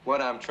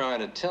 What I'm trying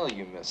to tell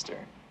you, mister,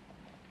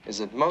 is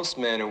that most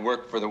men who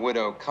work for the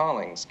widow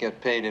Collings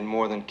get paid in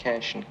more than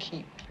cash and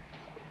keep.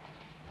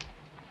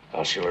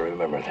 I'll sure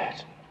remember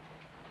that.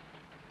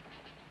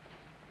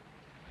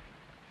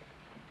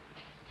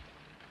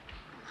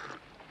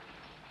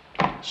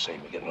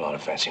 Save me getting a lot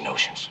of fancy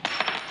notions.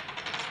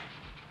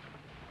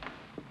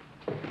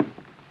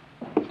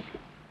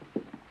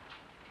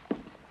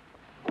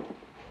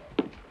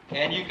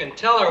 And you can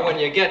tell her when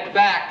you get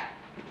back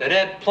that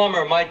Ed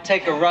Plummer might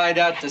take a ride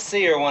out to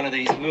see her one of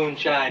these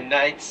moonshine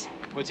nights.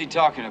 What's he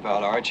talking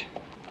about, Arch?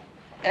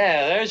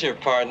 Yeah, there's your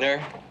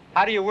partner.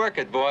 How do you work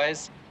it,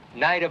 boys?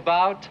 Night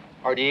about,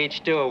 or do you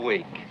each do a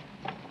week?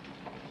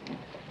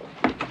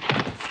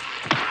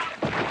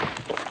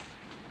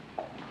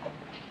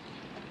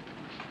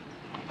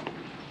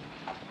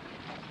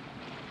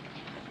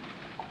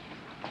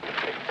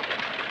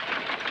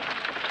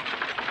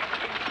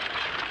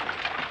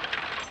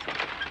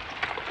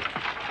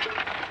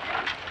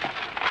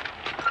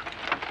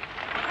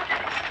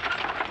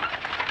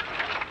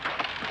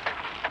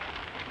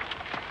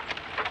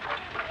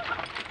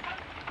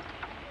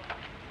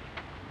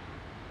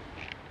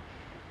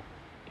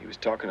 He was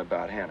talking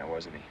about Hannah,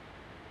 wasn't he?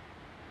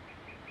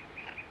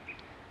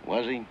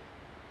 Was he?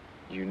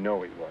 You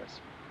know he was.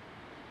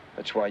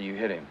 That's why you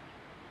hit him.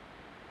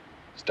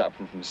 Stop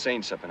him from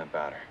saying something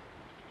about her.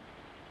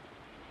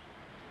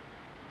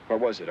 What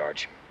was it,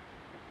 Arch?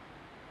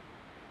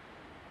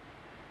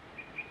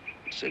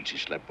 Said she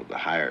slept with the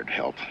hired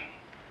help.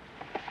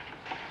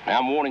 Now,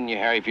 I'm warning you,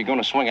 Harry, if you're going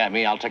to swing at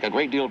me, I'll take a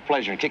great deal of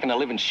pleasure in kicking the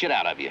living shit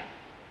out of you.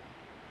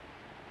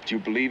 Do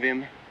you believe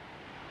him?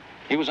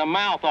 He was a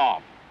mouth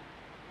off.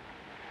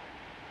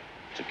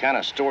 It's the kind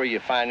of story you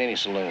find in any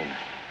saloon.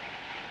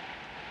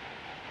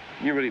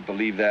 You really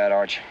believe that,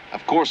 Arch?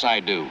 Of course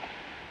I do.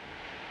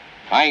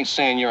 I ain't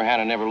saying your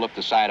Hannah never looked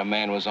the side a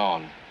man was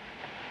on.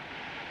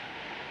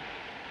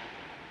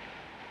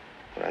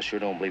 But I sure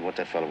don't believe what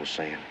that fellow was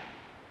saying.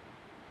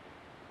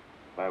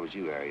 If I was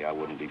you, Harry, I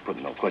wouldn't be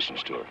putting no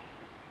questions to her.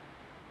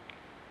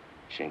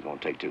 She ain't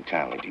gonna take too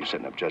kindly to you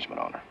setting up judgment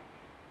on her.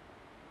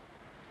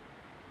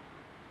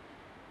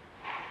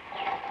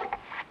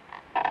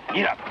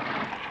 Get up.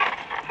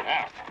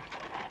 Now.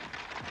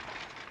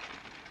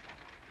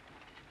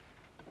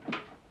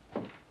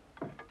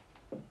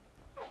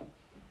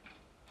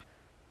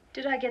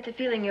 Did I get the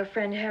feeling your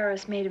friend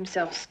Harris made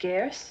himself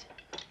scarce?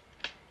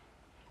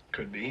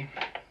 Could be.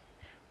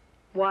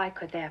 Why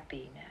could that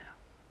be now?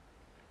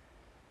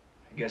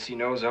 I guess he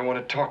knows I want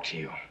to talk to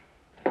you.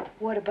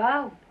 What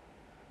about?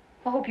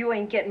 I hope you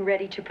ain't getting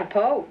ready to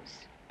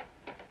propose.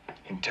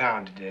 In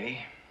town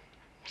today,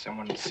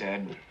 someone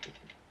said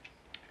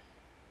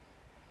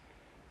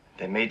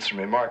they made some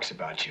remarks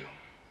about you.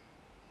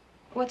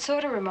 What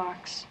sort of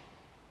remarks?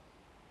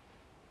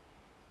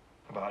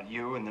 About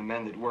you and the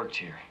men that worked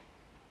here.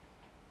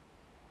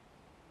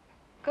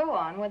 Go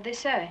on, what'd they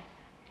say?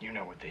 You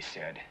know what they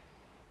said.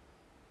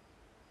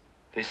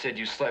 They said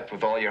you slept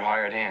with all your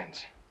hired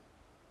hands.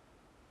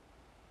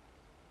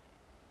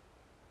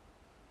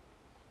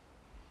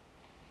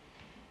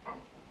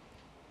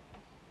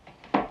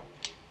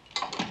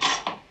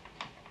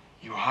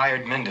 You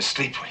hired men to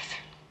sleep with.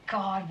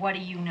 God, what do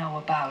you know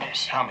about it?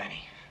 How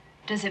many?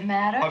 Does it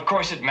matter? Of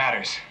course it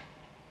matters.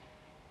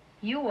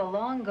 You were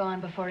long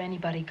gone before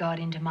anybody got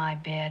into my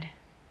bed.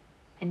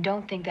 And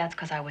don't think that's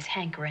because I was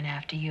hankering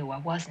after you. I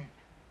wasn't.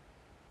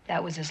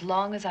 That was as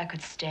long as I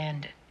could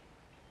stand it.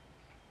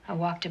 I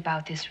walked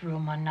about this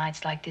room on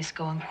nights like this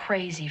going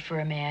crazy for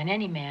a man,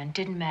 any man,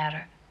 didn't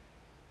matter.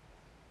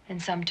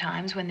 And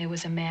sometimes when there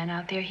was a man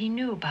out there, he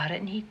knew about it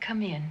and he'd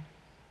come in.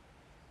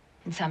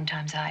 And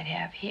sometimes I'd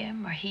have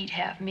him or he'd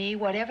have me,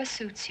 whatever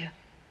suits you.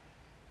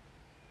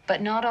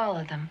 But not all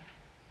of them,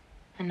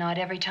 and not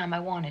every time I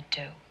wanted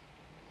to.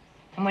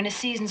 And when a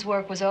season's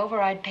work was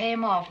over, I'd pay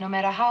him off, no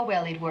matter how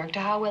well he'd worked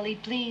or how well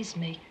he'd pleased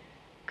me.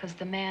 Because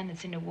the man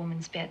that's in a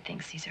woman's bed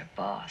thinks he's her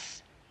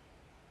boss.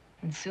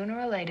 And sooner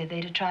or later,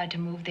 they'd have tried to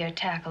move their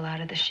tackle out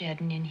of the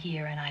shed and in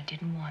here, and I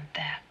didn't want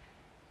that.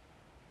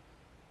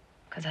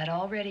 Because I'd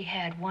already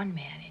had one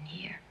man in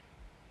here,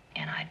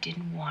 and I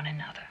didn't want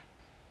another.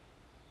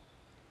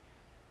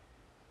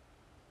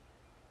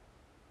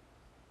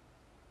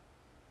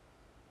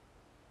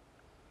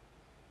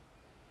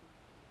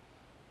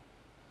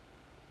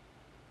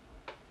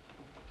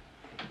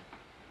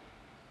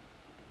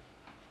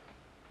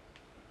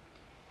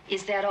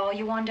 Is that all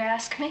you wanted to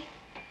ask me?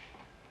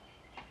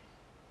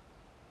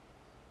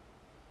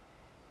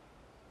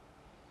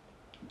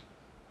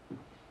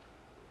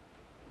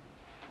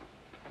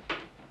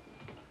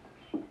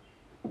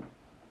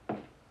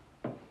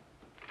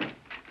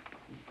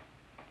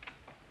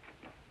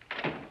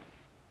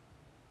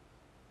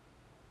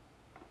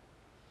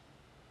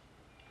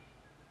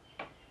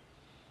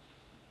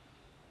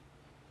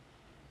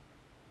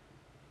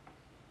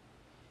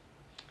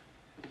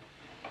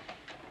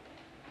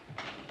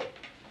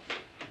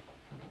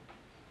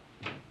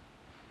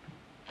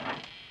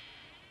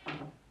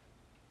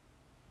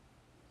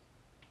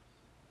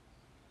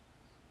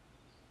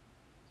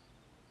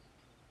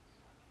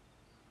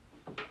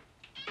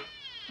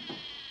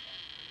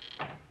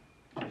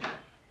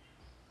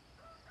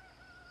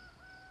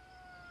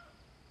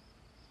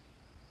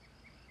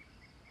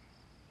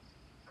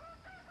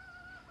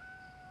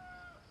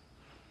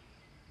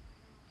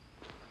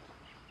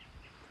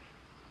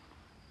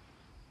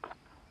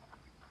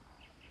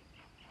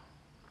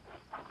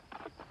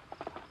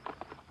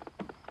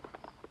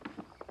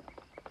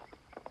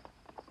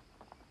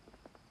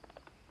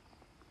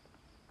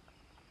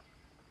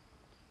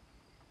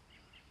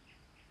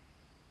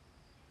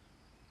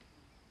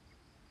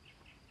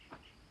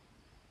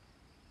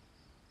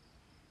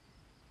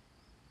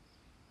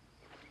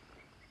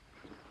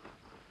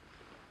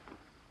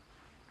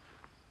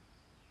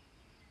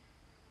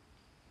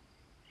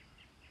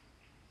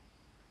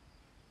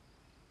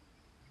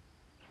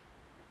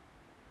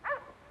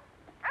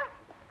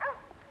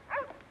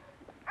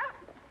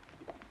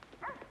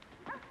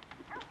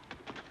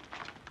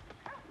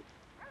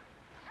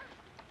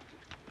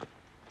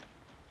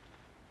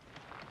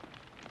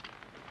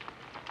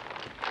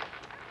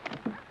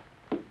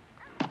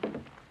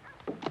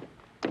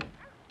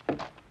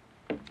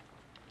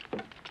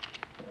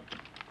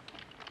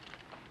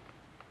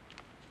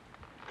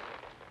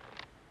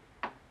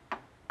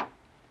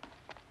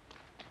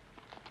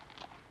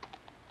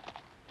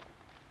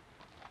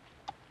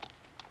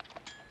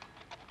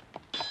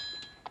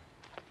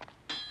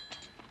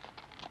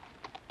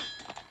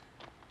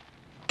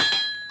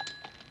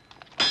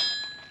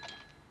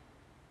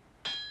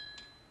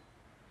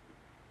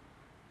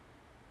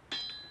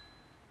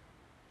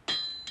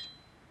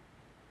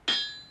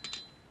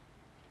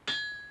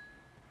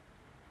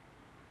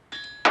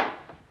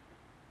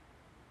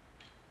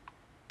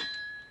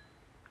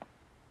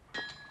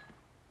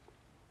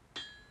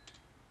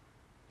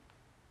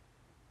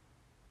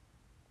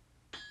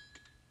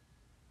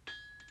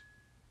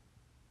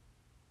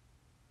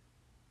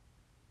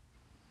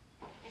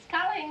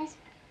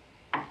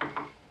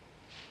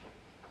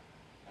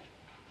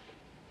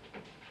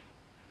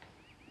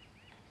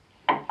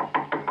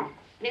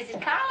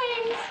 Mrs.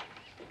 Collings.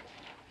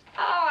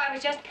 Oh, I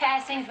was just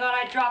passing, thought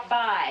I'd drop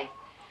by.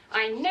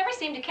 I never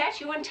seem to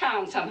catch you in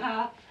town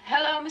somehow.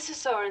 Hello, Mrs.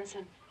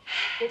 Sorensen.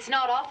 It's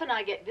not often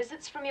I get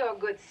visits from your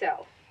good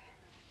self.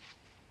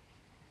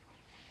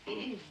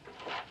 I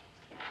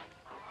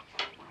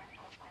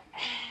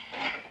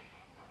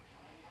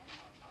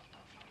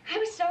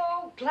was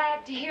so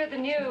glad to hear the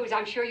news.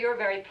 I'm sure you're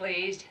very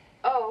pleased.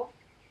 Oh?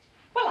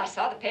 Well, I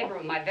saw the paper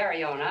with my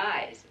very own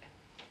eyes.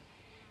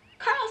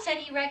 Carl said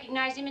he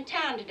recognized him in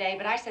town today,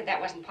 but I said that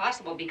wasn't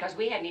possible because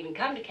we hadn't even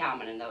come to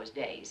Calman in those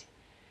days.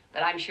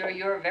 But I'm sure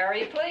you're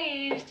very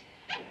pleased.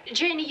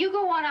 Janie, you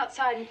go on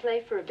outside and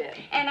play for a bit.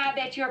 And I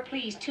bet you're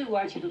pleased too,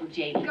 aren't you, little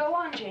Janie? Go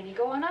on, Janie.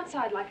 Go on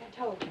outside like I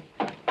told you.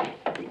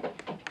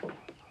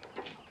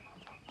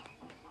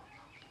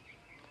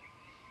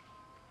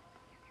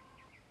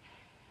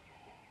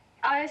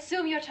 I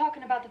assume you're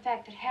talking about the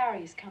fact that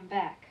Harry's come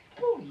back.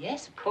 Oh,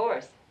 yes, of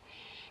course.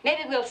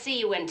 Maybe we'll see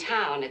you in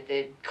town at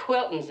the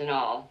Quiltons and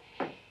all.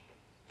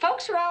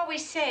 Folks are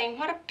always saying,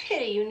 what a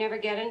pity you never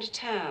get into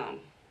town.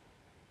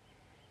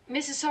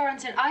 Mrs.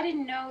 Sorensen, I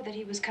didn't know that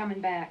he was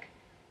coming back.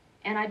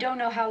 And I don't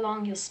know how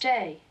long he'll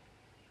stay.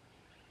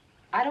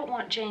 I don't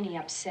want Janie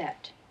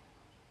upset.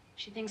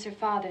 She thinks her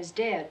father's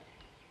dead.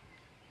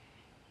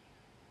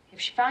 If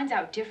she finds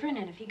out different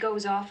and if he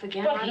goes off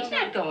again, Well, he's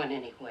not going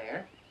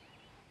anywhere.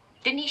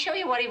 Didn't he show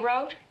you what he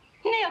wrote?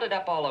 Nailed it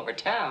up all over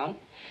town.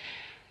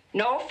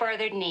 No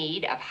further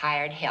need of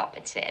hired help,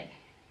 it said.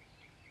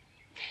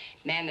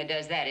 Man that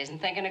does that isn't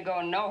thinking of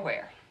going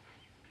nowhere.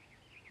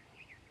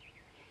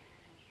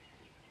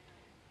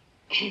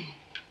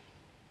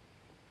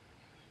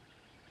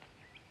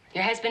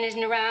 Your husband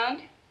isn't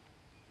around?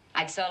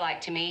 I'd so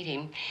like to meet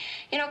him.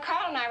 You know,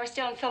 Carl and I were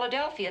still in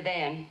Philadelphia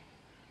then.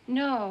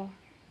 No.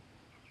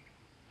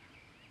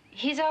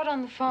 He's out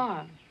on the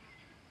farm.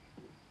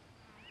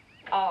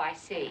 Oh, I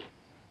see.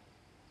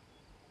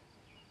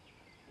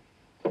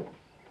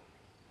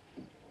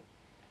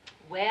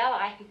 Well,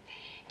 I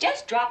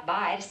just dropped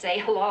by to say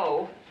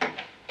hello.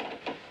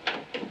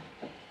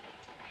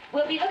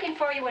 We'll be looking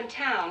for you in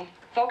town.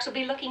 Folks will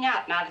be looking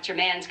out now that your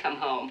man's come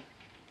home.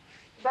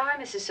 Bye,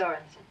 Mrs.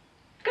 Sorensen.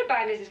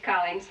 Goodbye, Mrs.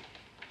 Collings.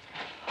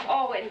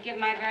 Oh, and give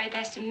my very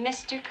best to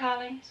Mr.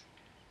 Collings.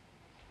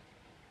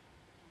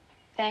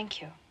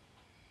 Thank you.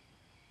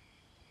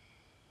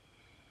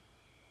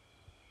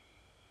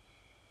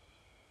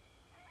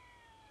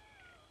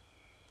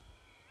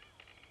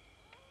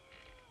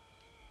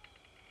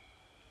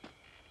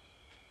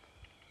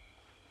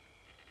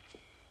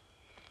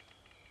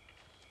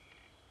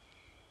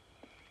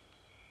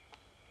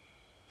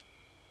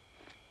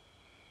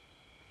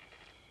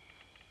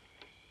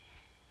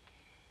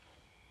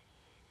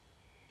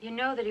 You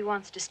know that he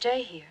wants to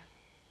stay here.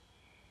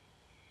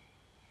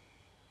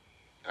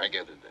 I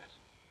gathered that.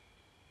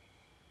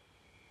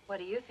 What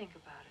do you think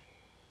about it?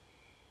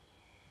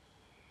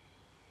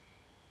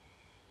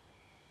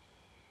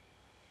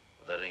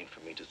 Well, that ain't for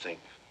me to think.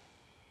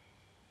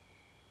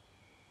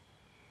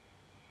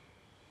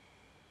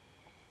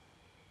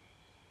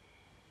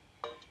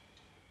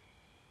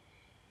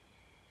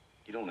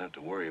 You don't have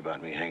to worry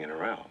about me hanging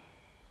around.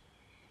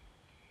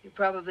 You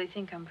probably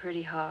think I'm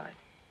pretty hard.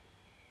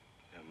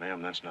 Now,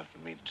 ma'am, that's not for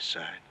me to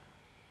decide.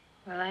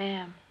 Well, I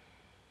am.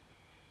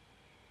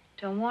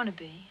 Don't want to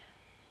be,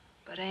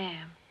 but I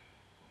am.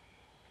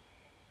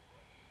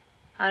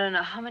 I don't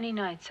know how many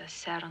nights I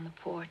sat on the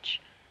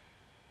porch,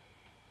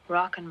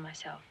 rocking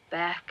myself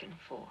back and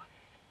forth,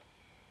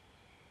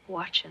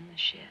 watching the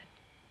shed,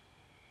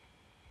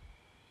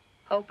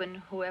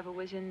 hoping whoever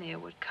was in there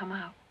would come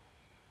out,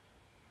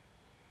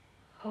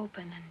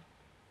 hoping and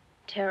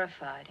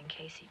terrified in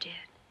case he did.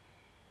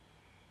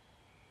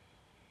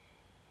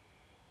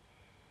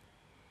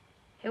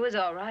 It was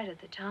all right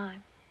at the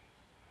time.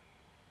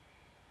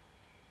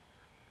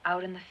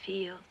 Out in the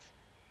fields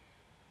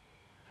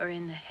or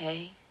in the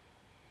hay.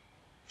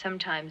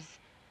 Sometimes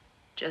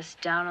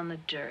just down on the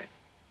dirt.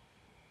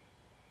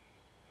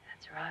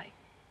 That's right.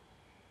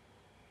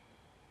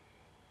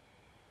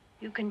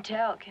 You can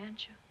tell,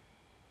 can't you?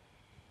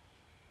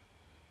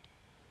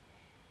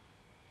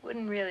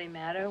 Wouldn't really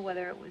matter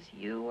whether it was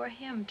you or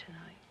him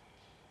tonight.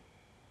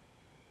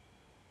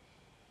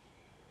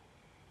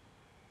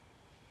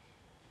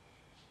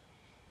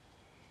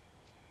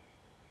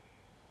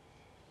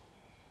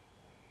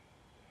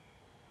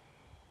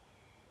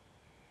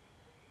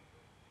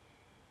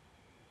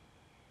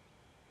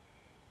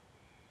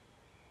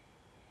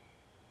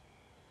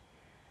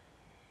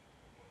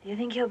 Do you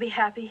think he'll be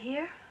happy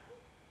here?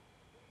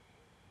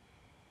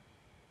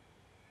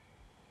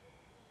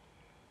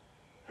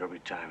 There'll be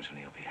times when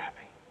he'll be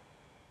happy.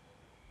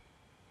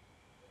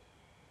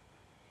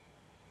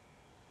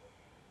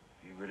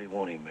 If you really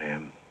want him,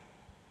 ma'am,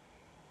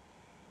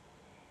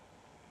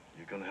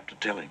 you're gonna have to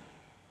tell him.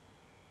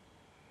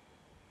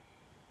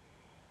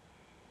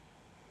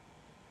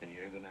 And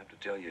you're gonna have to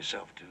tell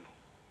yourself, too.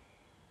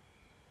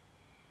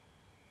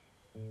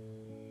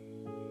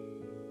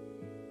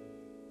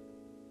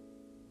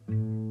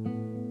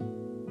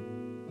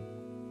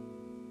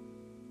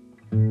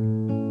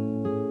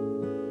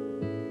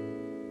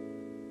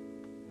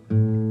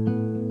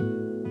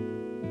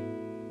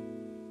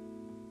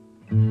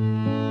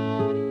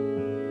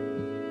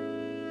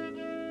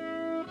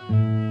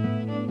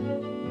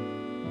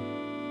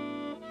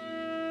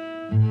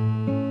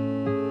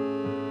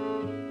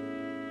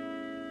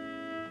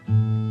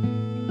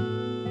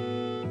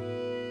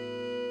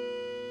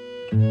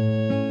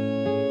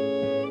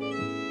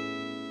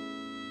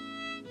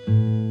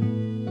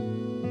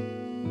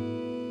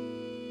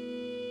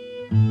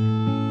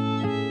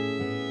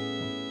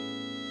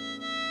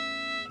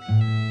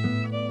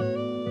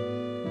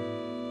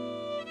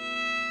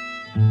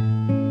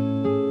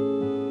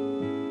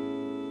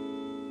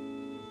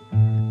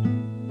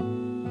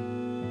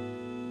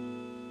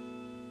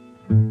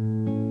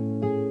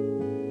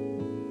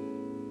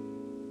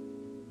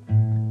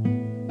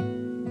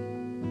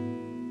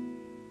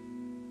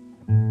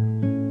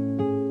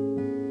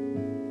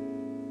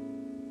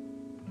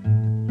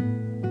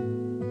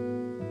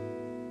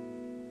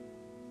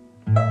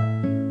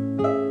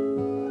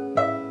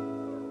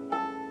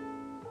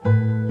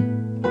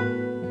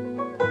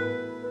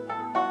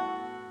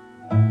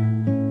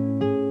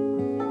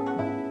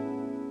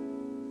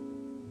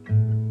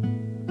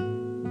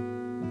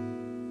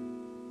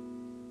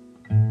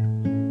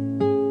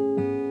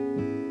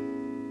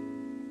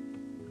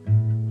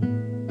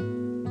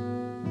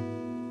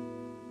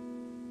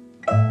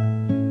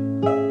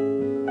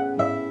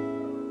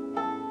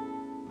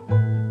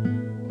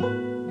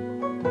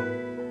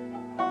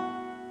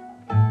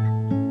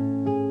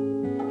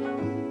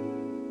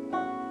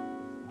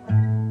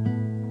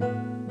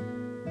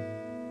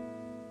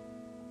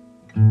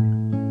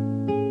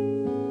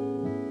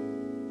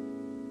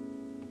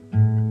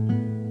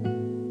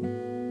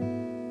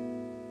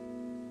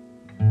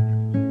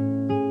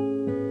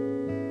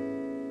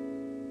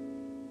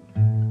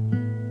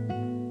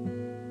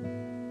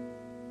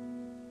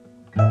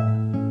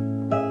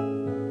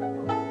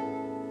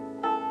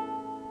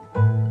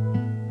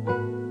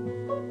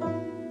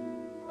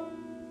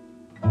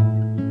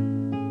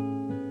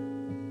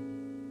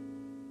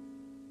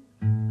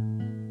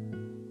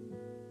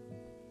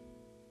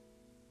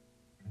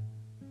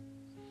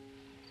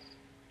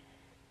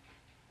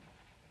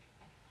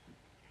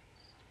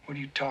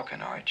 you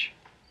talking, Arch?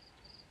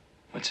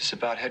 What's this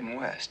about heading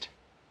west?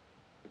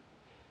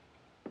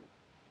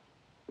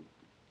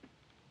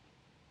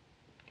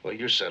 Well,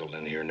 you're settled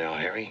in here now,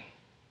 Harry.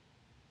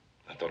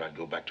 I thought I'd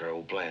go back to our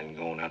old plan,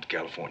 going out to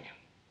California.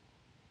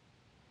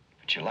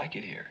 But you like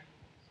it here.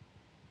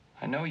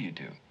 I know you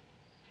do.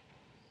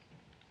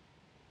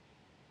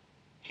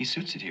 He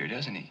suits it here,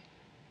 doesn't he?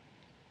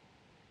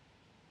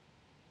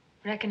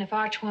 Reckon if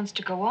Arch wants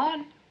to go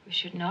on, we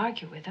shouldn't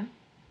argue with him.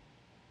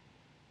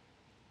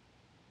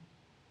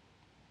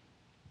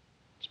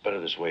 It's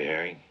better this way,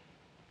 Harry.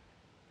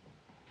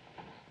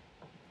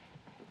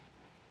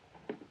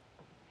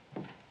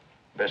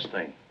 Best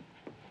thing.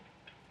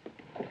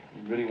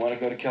 You really want to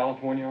go to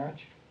California,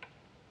 Arch?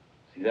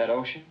 See that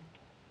ocean?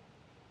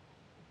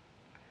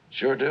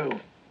 Sure do.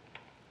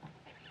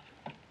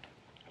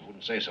 I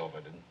wouldn't say so if I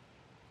didn't.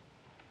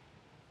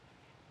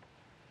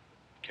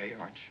 Okay,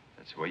 Arch.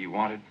 That's the way you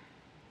wanted.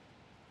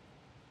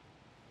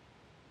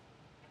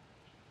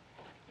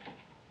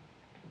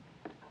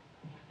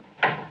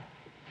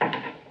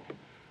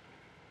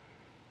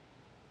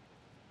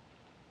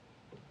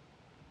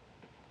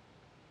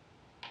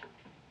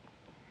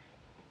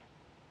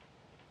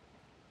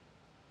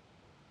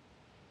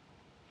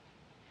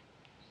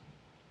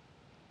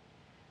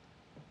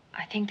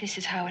 I think this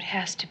is how it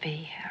has to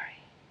be,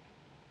 Harry.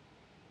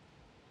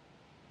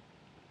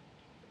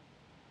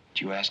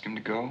 Did you ask him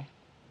to go?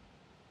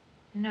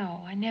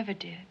 No, I never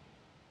did.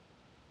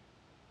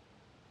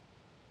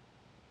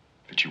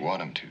 But you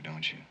want him to,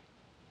 don't you?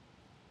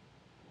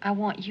 I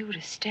want you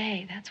to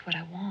stay. That's what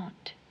I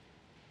want.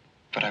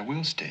 But I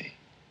will stay.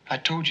 I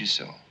told you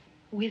so.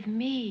 With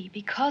me,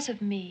 because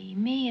of me,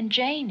 me and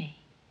Janie.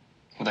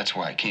 Well, that's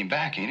why I came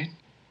back, ain't it?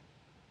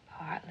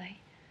 Partly.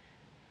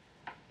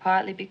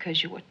 Partly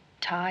because you were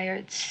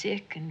tired,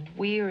 sick, and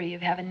weary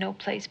of having no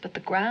place but the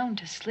ground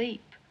to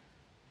sleep.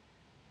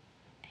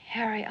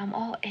 Harry, I'm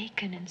all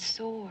aching and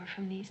sore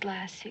from these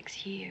last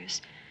 6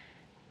 years.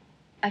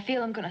 I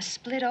feel I'm gonna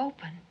split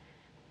open.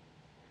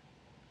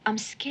 I'm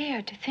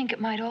scared to think it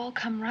might all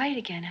come right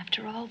again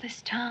after all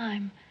this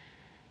time.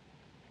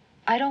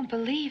 I don't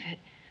believe it,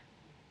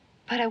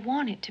 but I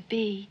want it to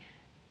be.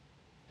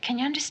 Can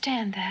you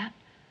understand that?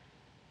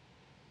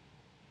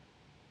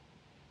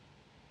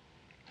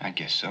 I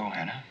guess so,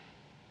 Hannah.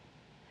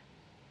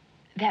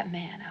 That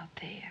man out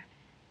there,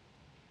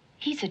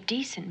 he's a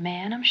decent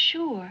man, I'm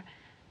sure.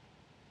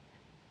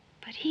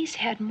 But he's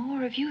had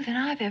more of you than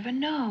I've ever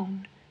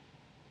known.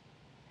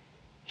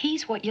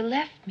 He's what you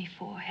left me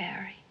for,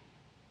 Harry.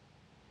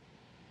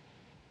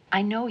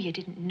 I know you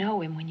didn't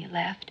know him when you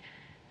left,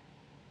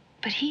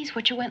 but he's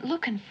what you went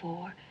looking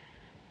for.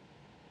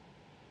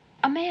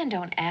 A man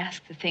don't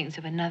ask the things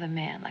of another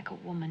man like a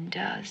woman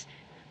does.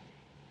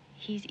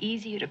 He's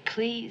easier to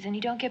please, and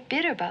he don't get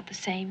bitter about the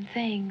same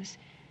things.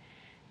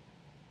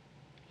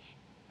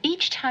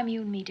 Each time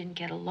you and me didn't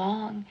get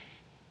along,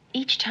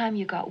 each time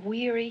you got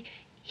weary,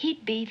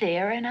 he'd be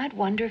there, and I'd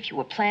wonder if you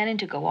were planning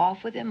to go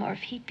off with him or if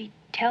he'd be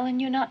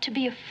telling you not to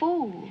be a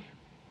fool.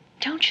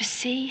 Don't you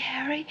see,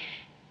 Harry?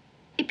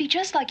 It'd be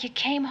just like you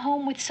came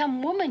home with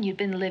some woman you'd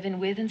been living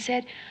with and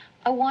said,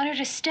 I want her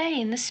to stay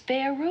in the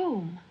spare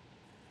room.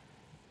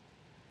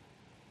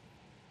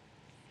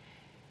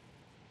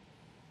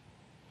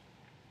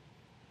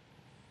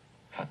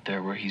 Out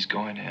there where he's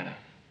going, Hannah.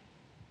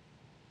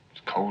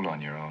 It's cold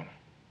on your own.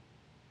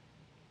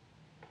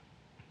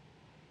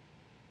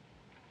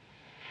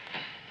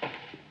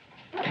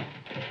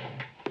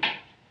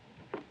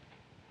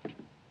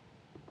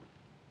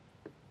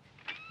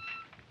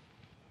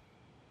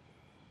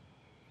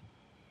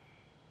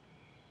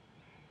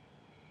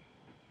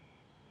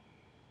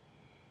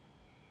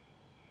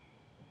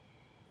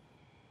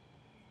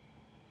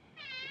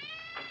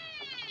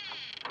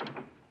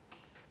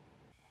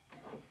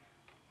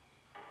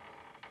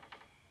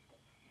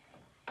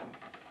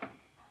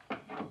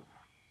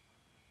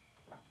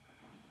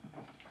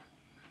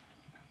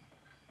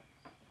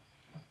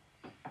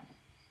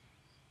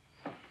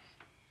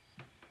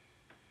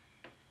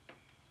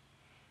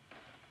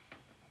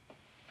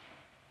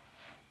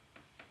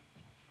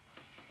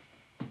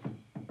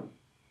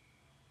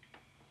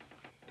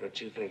 Don't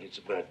you think it's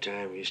about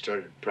time you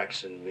started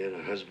practicing being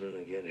a husband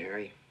again,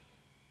 Harry?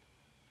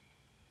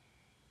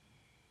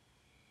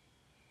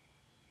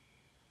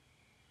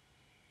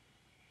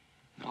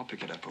 I'll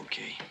pick it up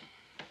okay.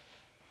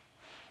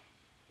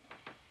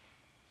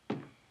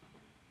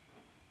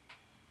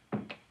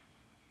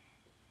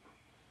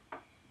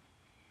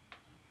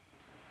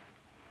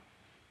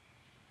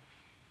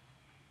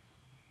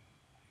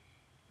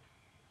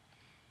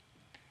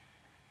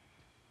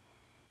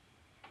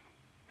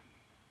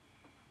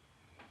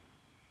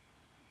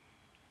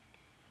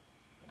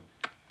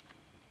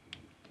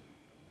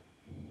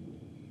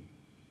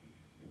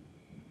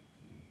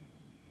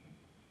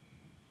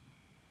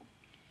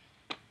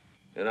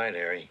 Good night,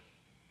 Harry.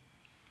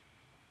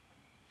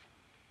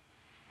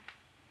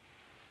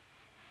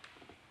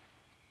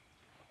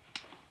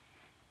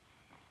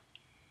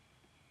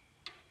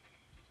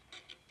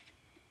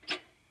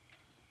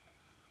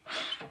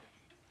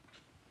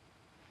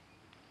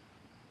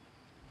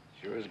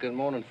 There's good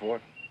morning for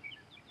it.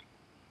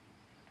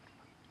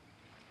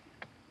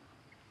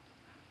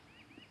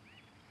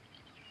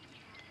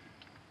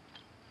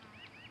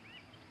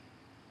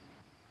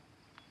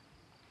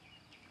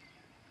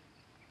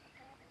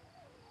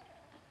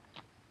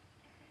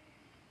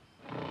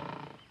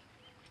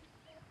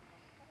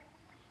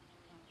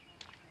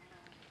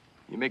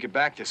 You make it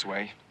back this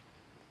way.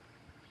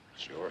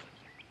 Sure.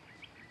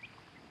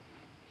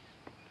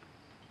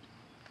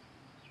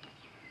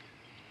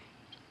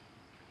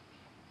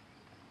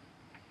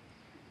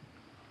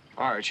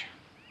 Arch,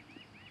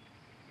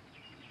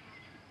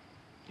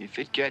 if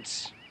it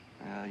gets,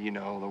 you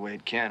know, the way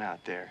it can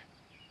out there,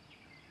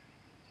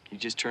 you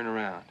just turn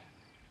around.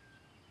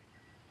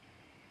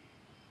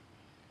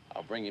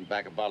 I'll bring him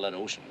back a bottle of that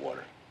ocean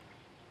water.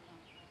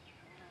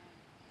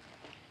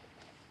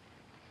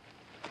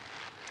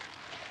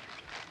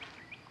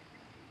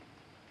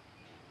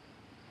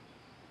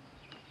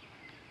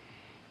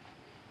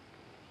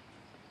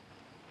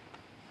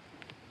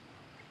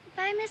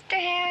 Bye, Mr.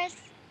 Harris.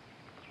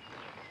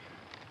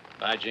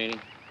 Bye, Janie.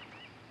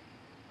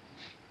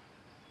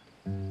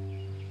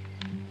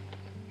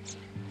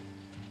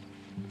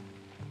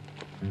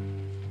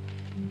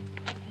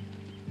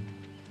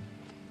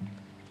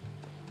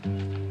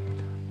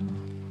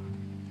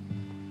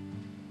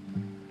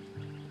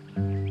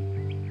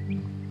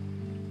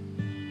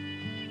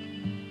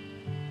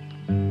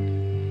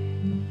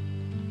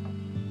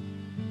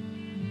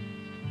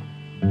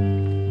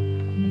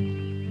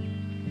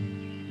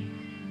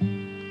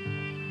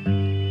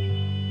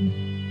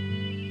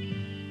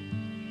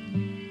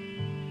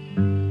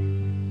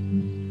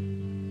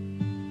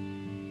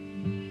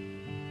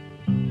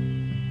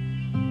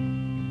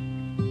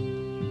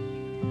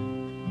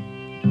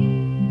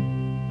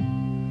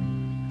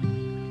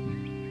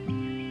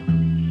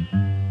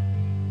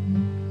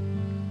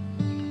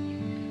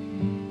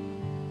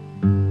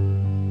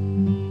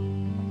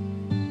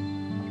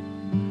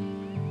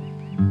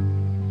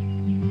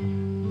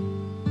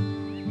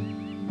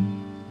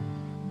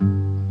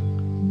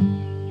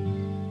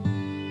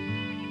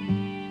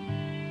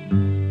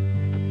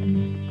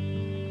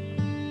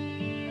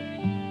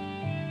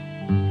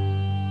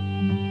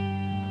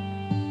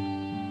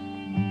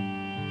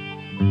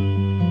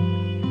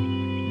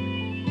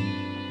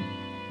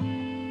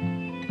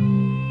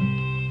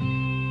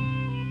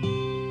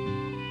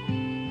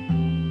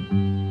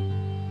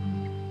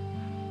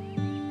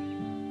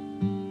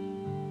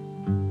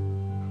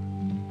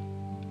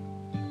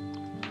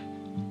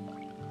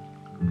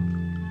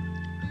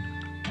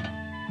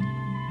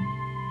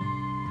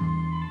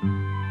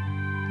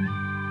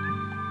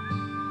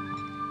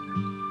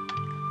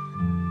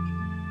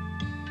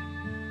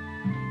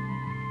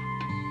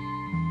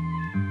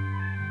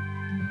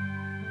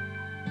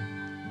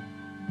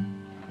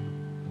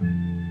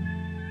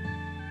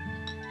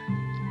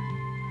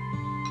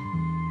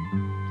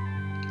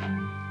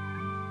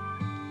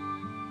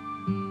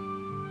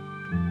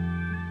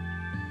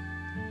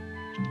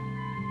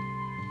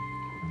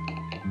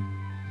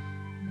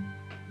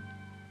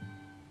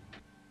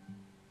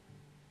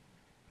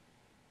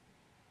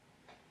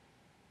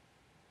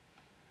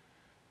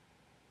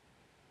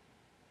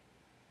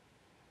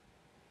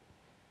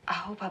 I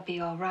hope I'll be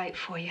all right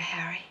for you,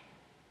 Harry.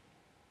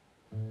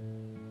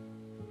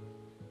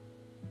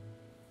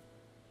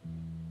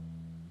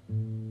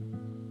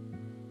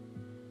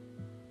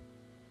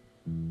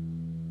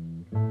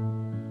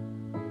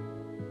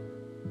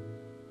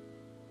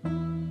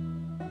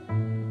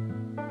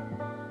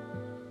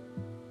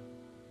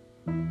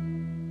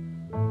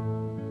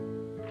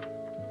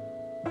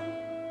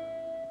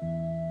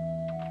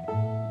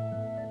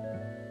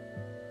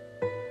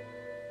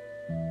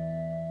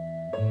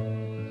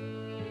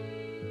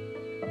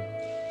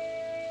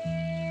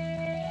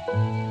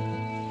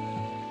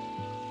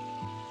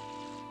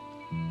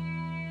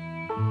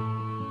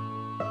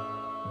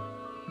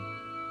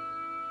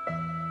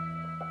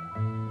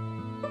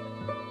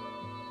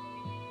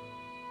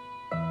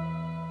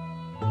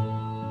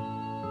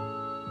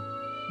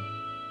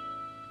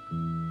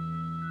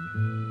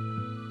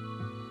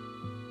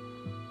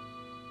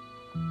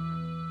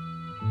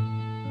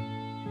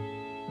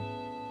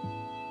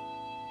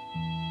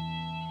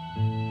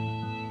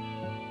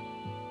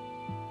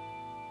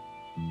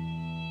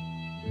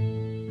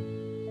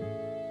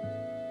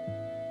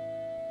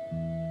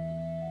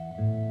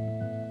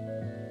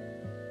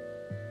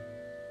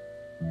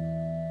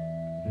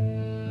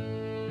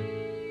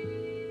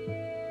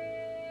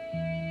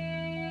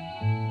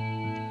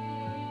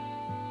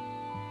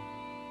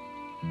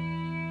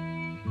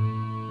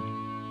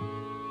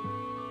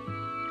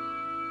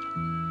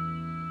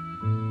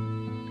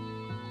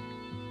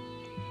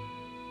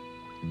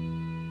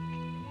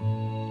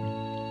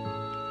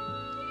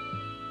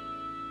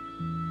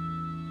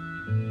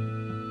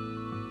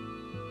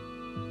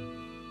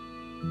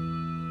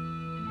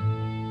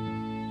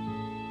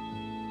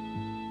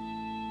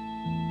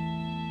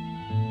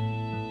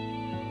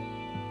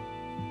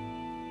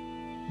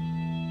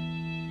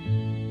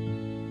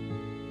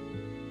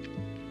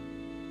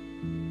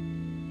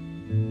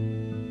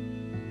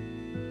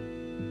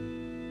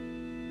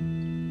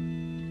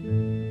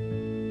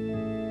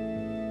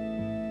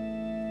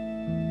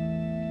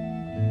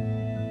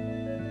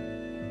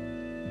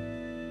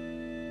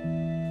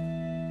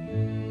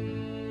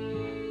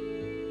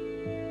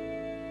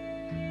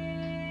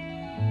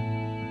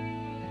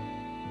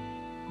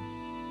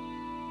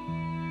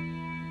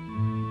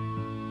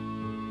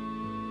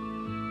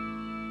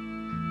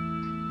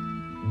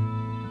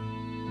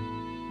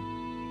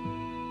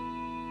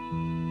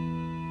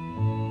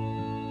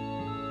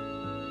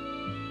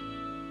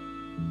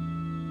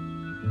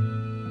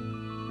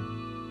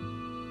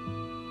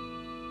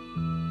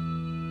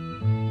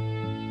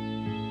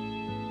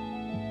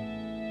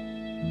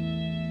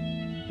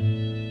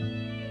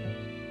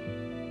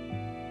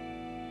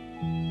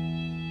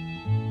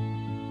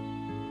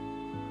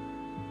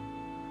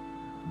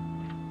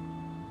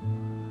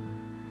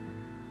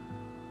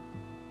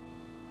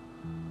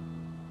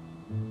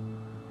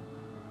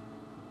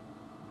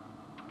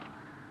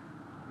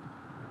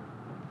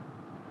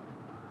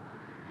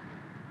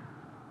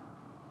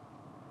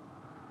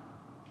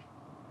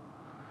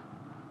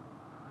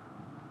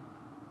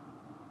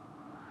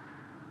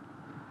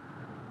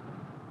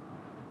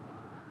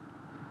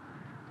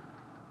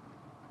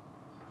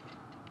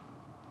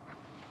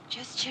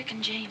 Just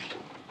checking Jamie.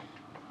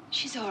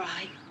 She's all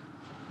right.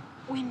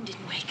 Wind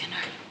didn't waken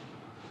her.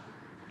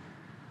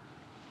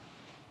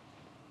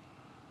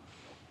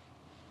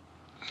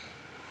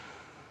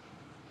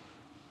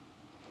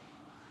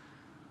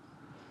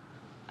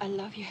 I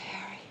love you,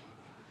 Harry.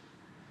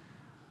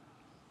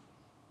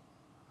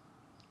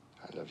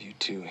 I love you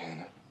too,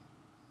 Hannah.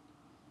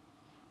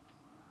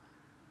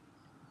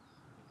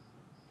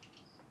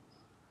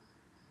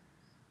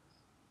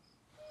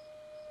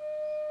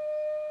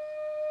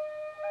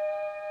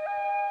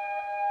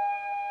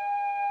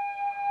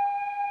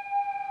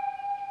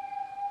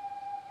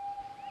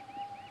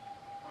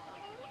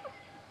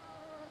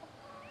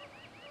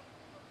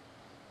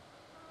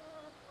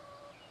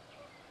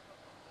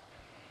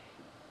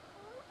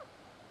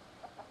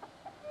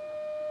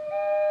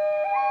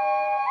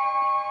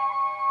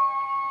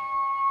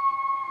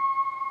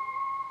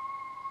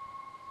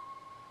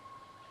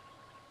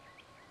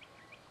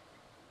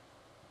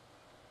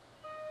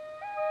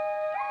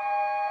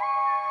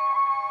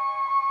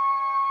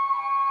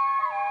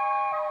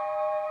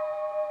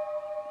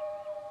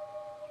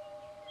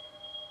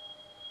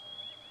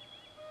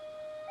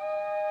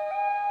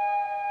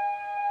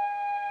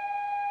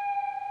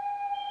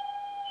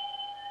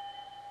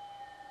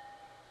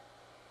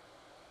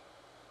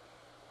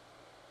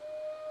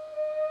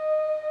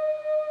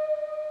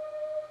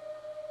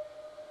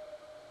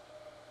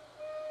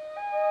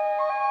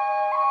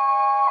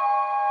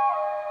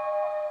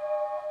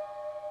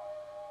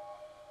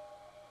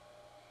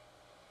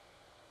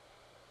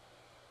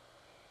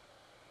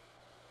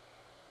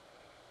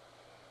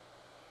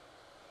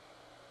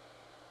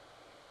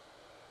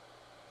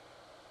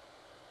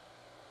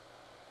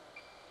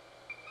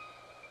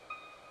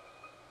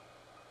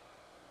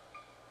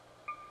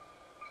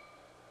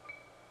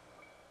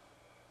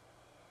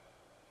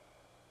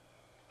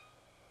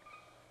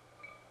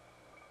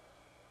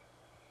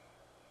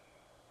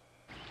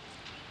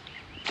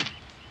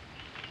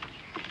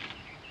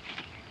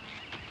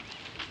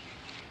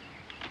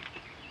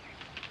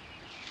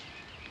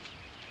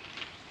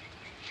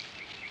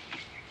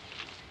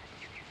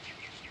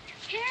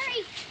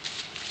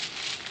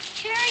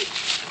 Harry,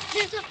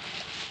 there's a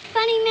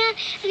funny man,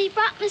 and he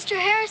brought Mr.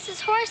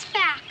 Harris's horse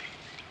back.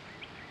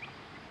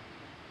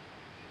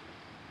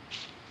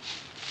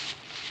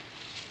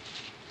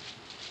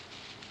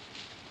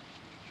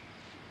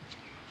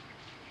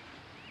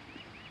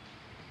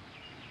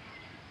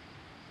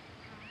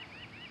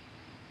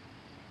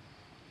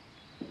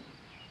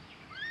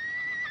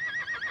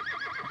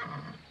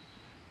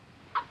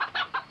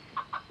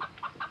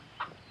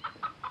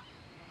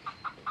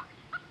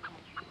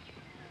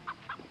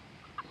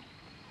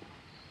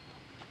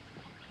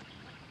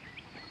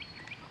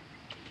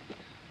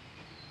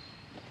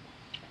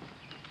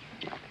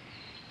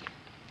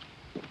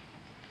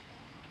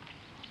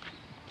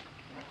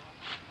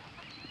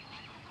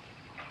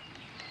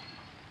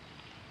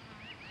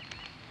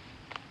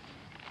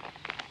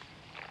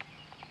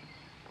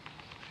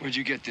 Where'd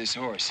you get this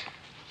horse?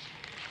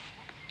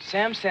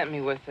 Sam sent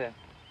me with it.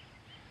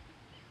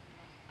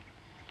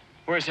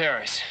 Where's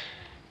Harris?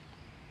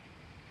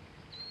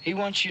 He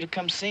wants you to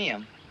come see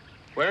him.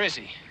 Where is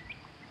he?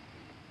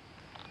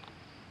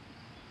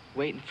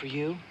 Waiting for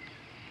you.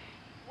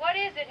 What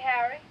is it,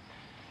 Harry?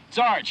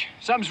 Sarge,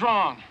 something's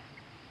wrong.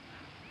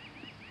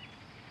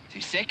 Is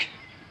he sick?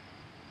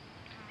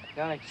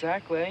 Not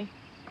exactly.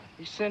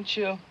 He sent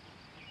you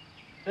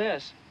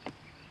this.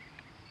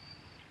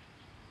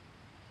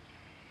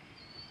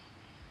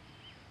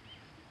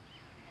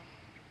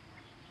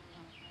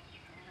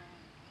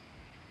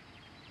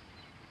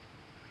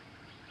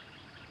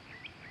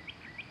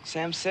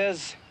 Sam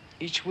says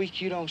each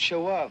week you don't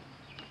show up,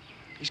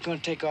 he's gonna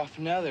take off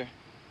another.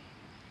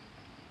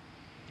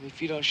 And if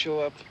you don't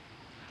show up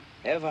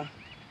ever,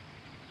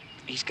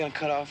 he's gonna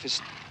cut off his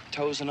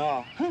toes and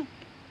all. Huh?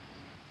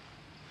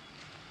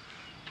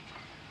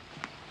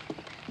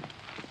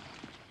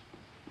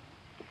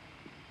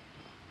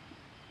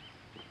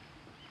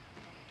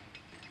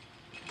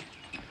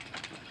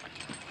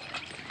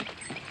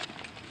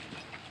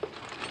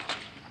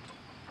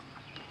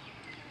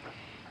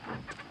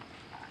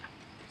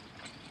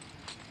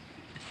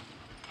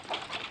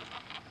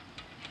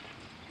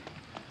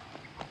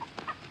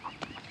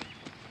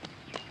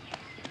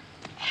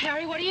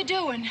 Harry, what are you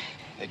doing?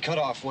 They cut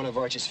off one of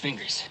Arch's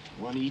fingers.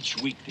 One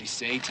each week, they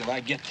say, till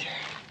I get there.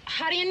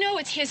 How do you know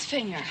it's his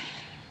finger?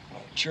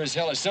 Well, sure as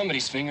hell is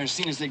somebody's finger. As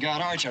soon as they got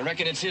Arch, I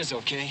reckon it's his,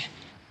 okay?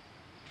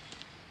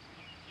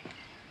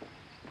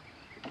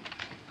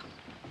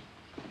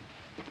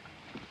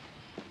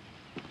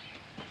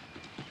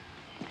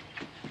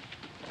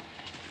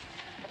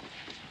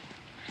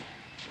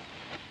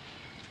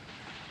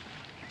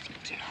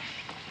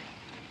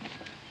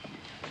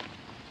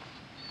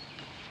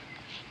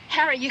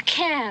 Harry, you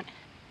can't.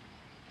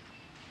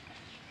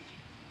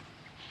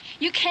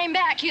 You came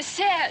back, you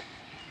said.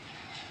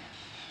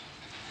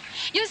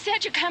 You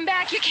said you'd come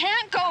back. You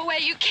can't go away,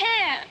 you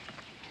can't.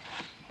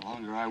 The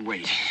longer I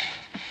wait,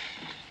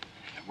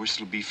 the worse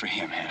it'll be for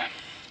him, Hannah.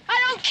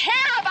 I don't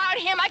care about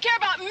him. I care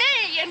about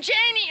me and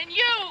Janie and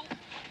you.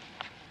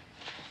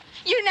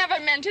 You never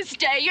meant to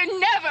stay. You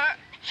never.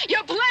 You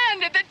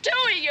planned it, the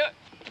two of you.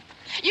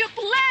 You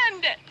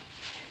planned it.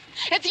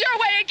 It's your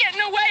way of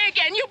getting away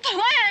again. You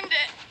planned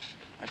it.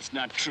 That's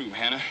not true,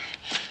 Hannah.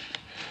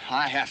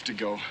 I have to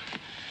go.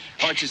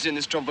 Arch is in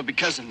this trouble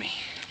because of me.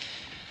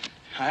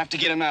 I have to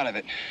get him out of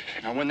it.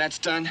 Now, when that's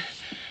done,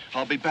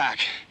 I'll be back,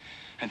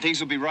 and things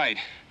will be right.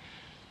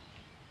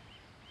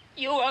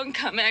 You won't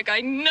come back.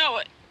 I know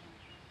it.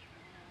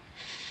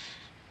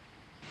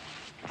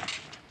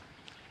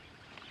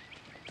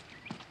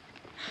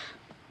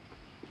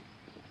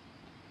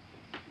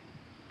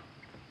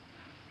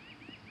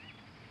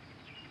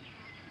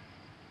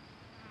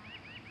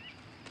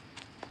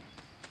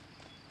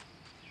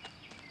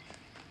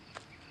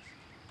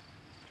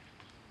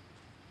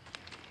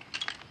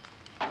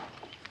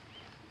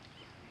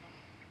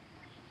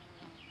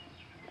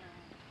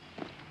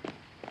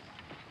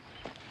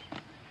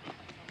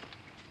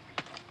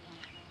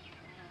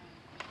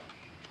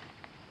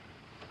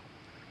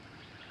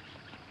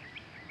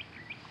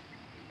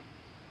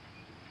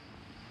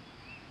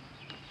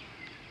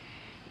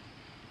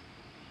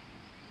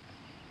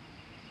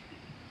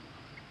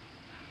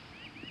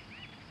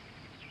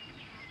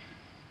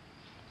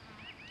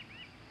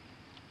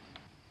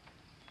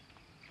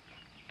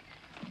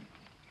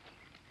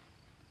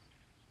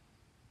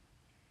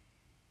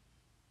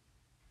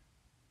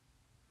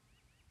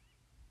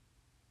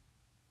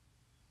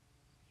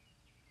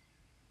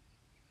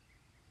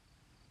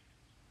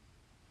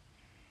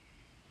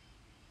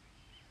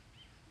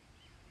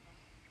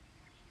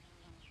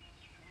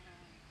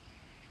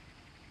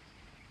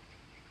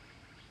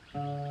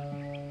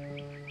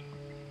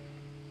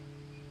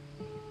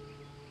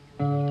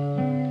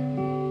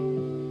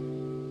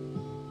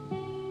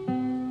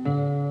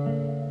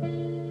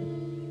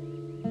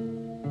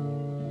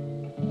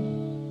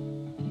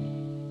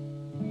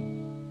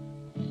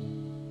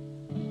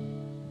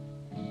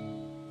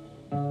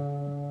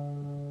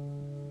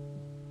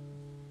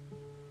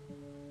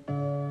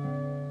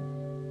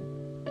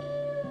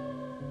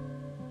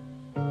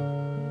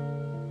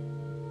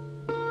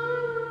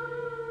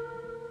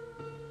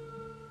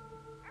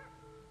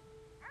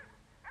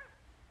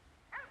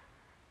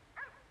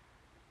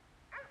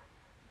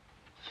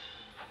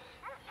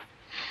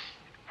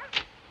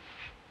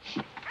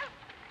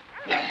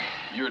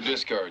 You're a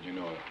discard, you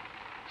know it.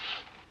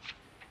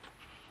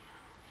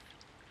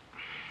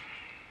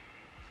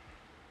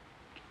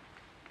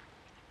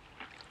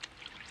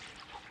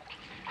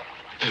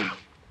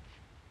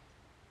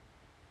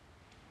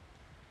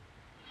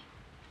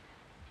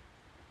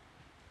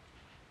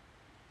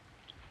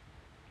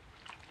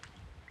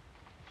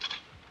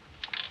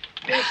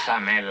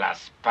 Bésame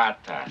las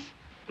patas.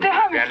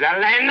 Déjame.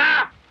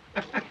 ¡Magdalena!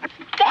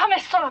 Déjame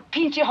sola,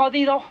 pinche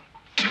jodido.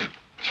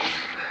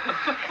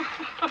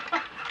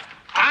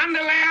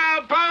 ¡Ándale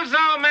al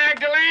pozo,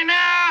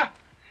 Magdalena!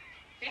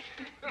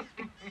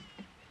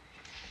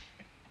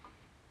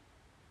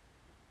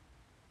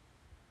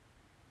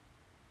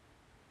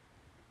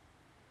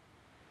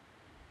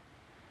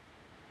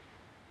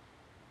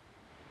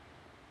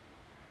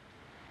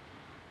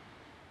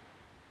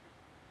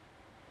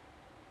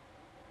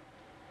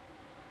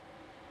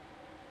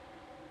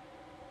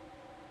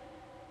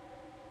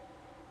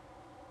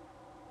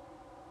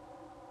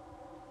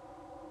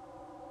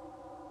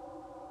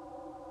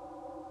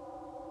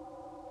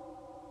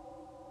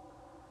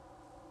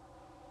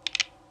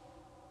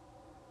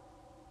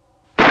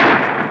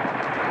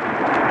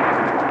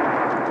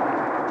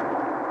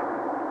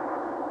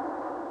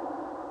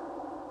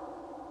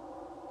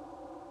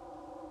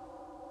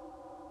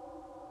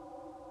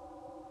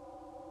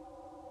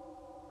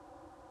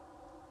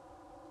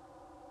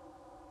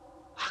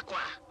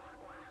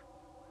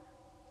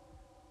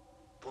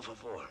 Por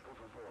favor.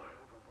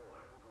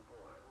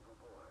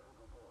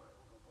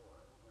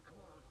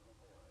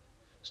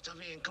 Está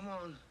bien, come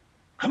on.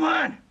 Come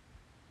on!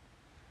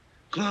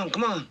 Come on,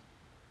 come on.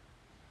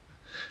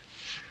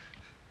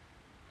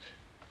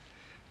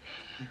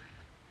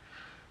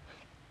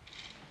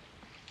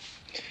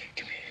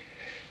 Give me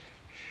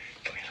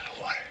a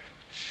little water.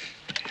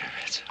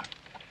 That's all.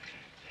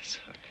 That's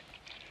all.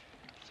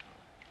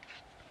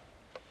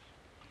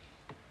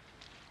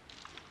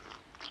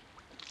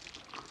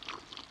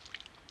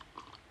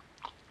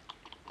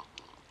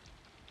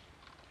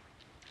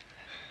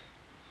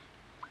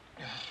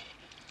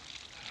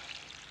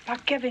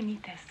 ¿Para qué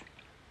venites?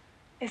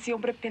 Ese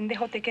hombre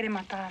pendejo te quiere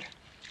matar.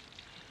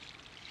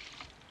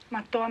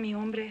 Mató a mi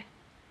hombre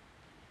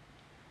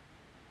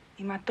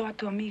y mató a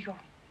tu amigo.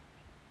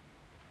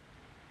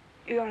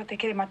 Y ahora te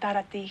quiere matar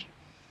a ti.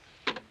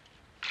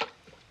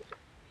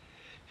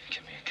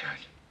 Give me a gun.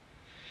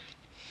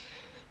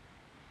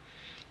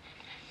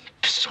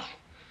 Pistol.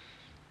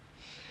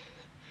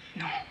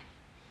 No.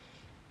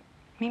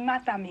 Me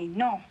mata a mí,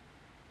 no.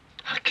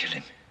 I'll kill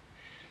him.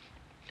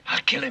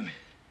 I'll kill him.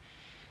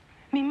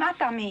 Me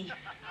mata a mí.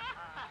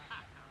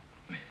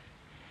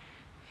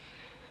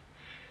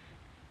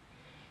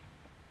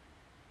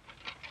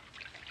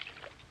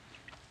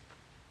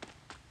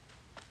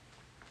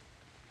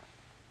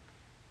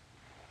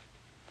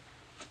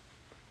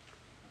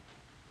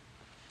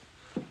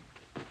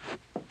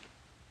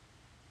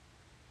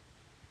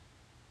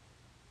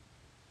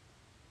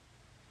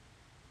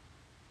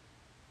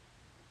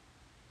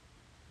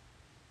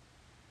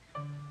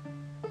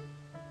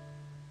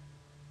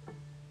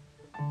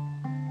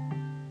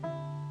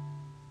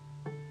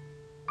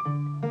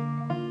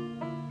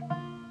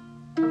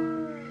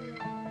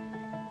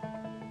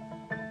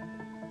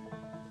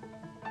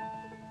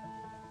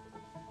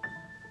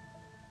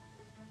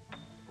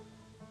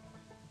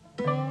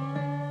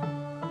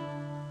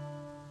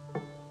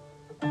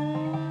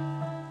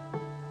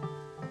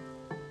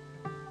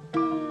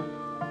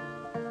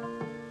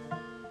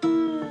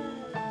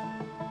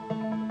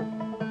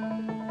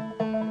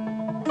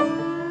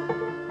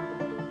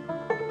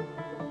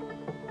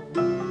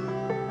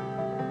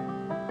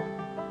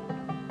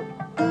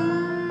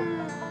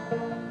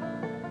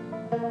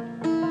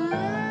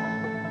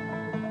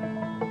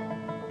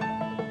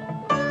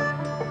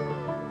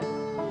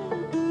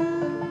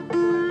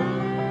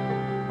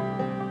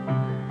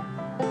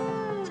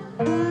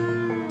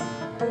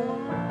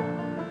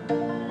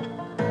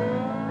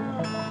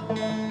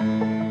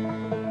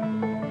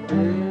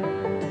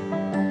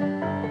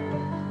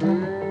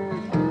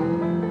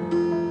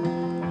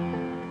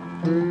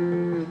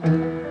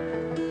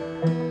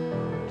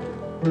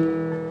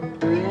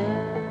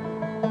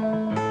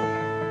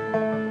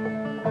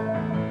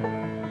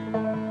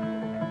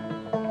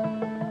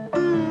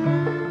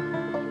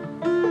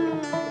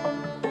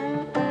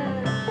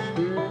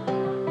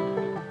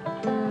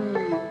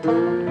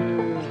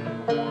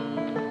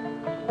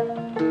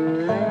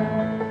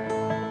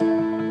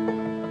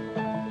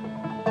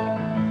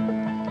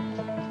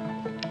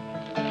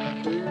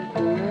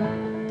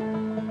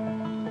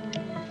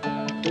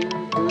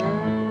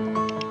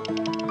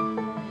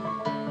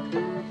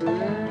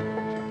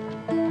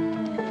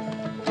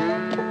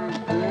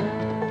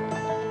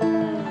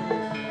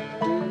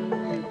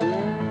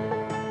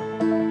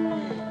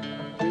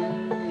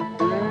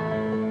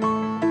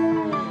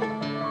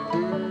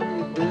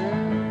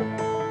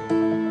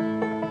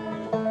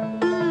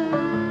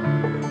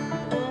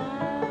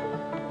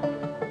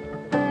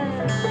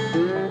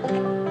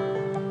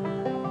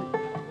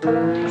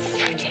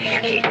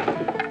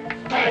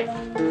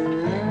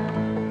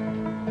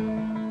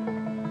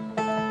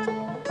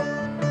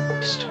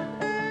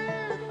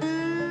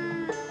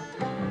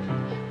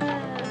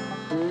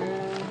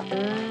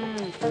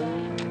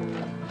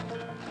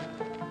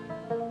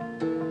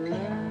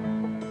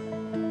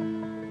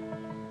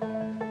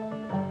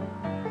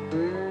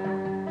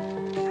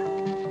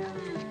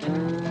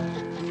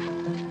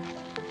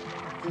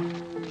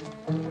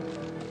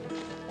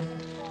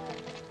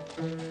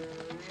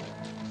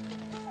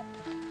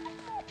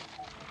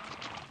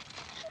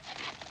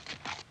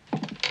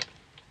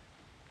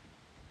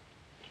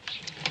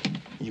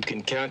 You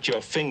can count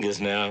your fingers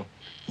now.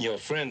 Your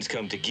friends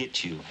come to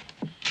get you.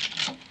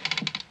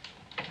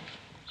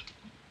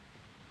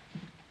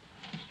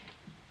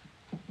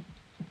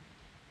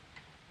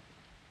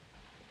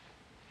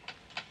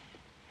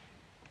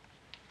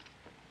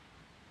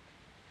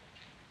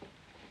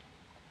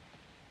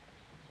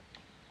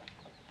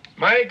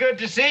 Mighty good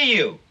to see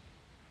you.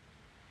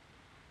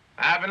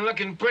 I've been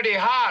looking pretty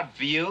hard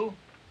for you.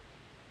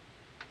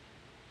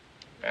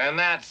 And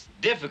that's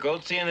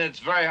difficult, seeing that it's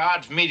very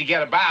hard for me to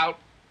get about.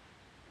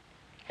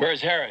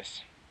 Where's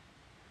Harris?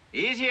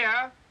 He's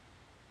here.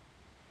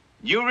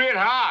 You read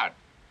hard.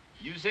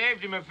 You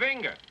saved him a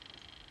finger.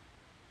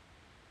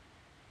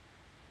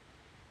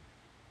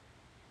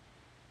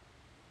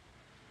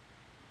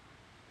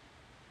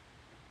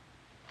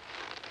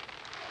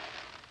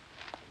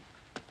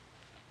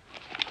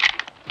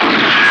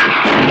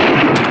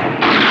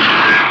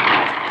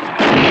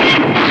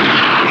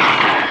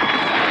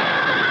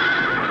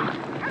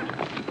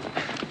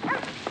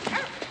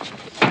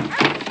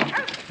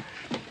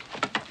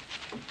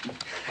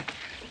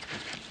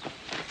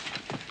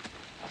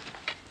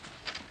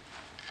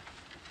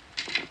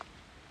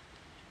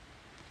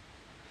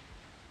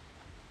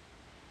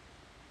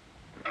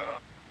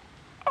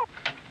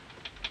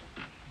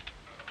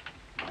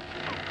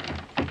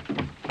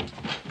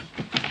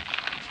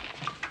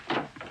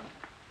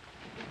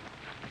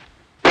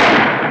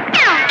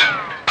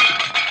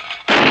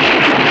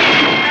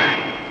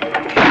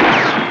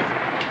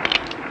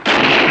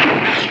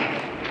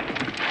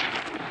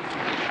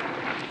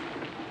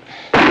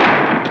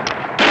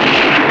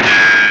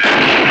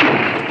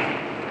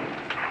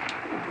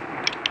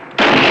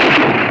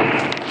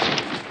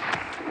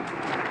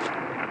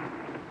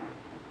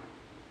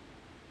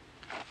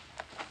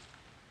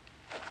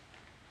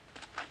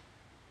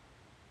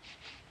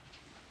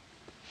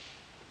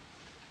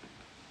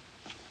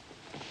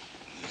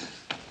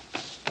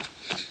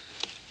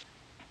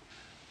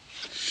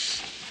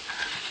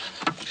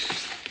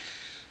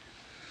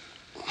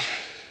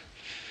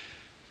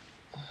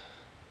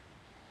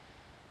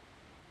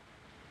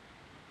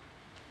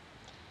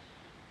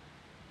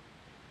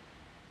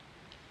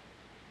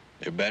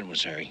 Your bed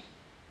was Harry.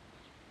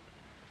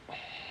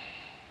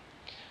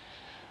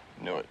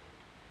 Knew it.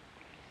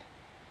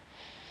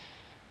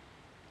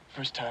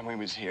 First time we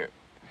was here,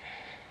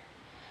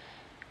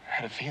 I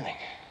had a feeling.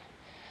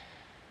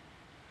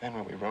 Then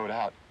when we rode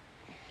out,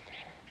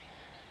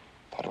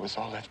 thought it was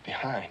all left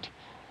behind.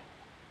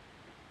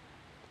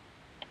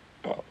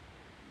 Oh.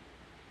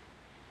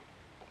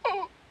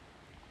 Oh.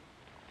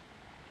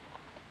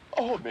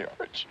 Hold me,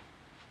 Arch.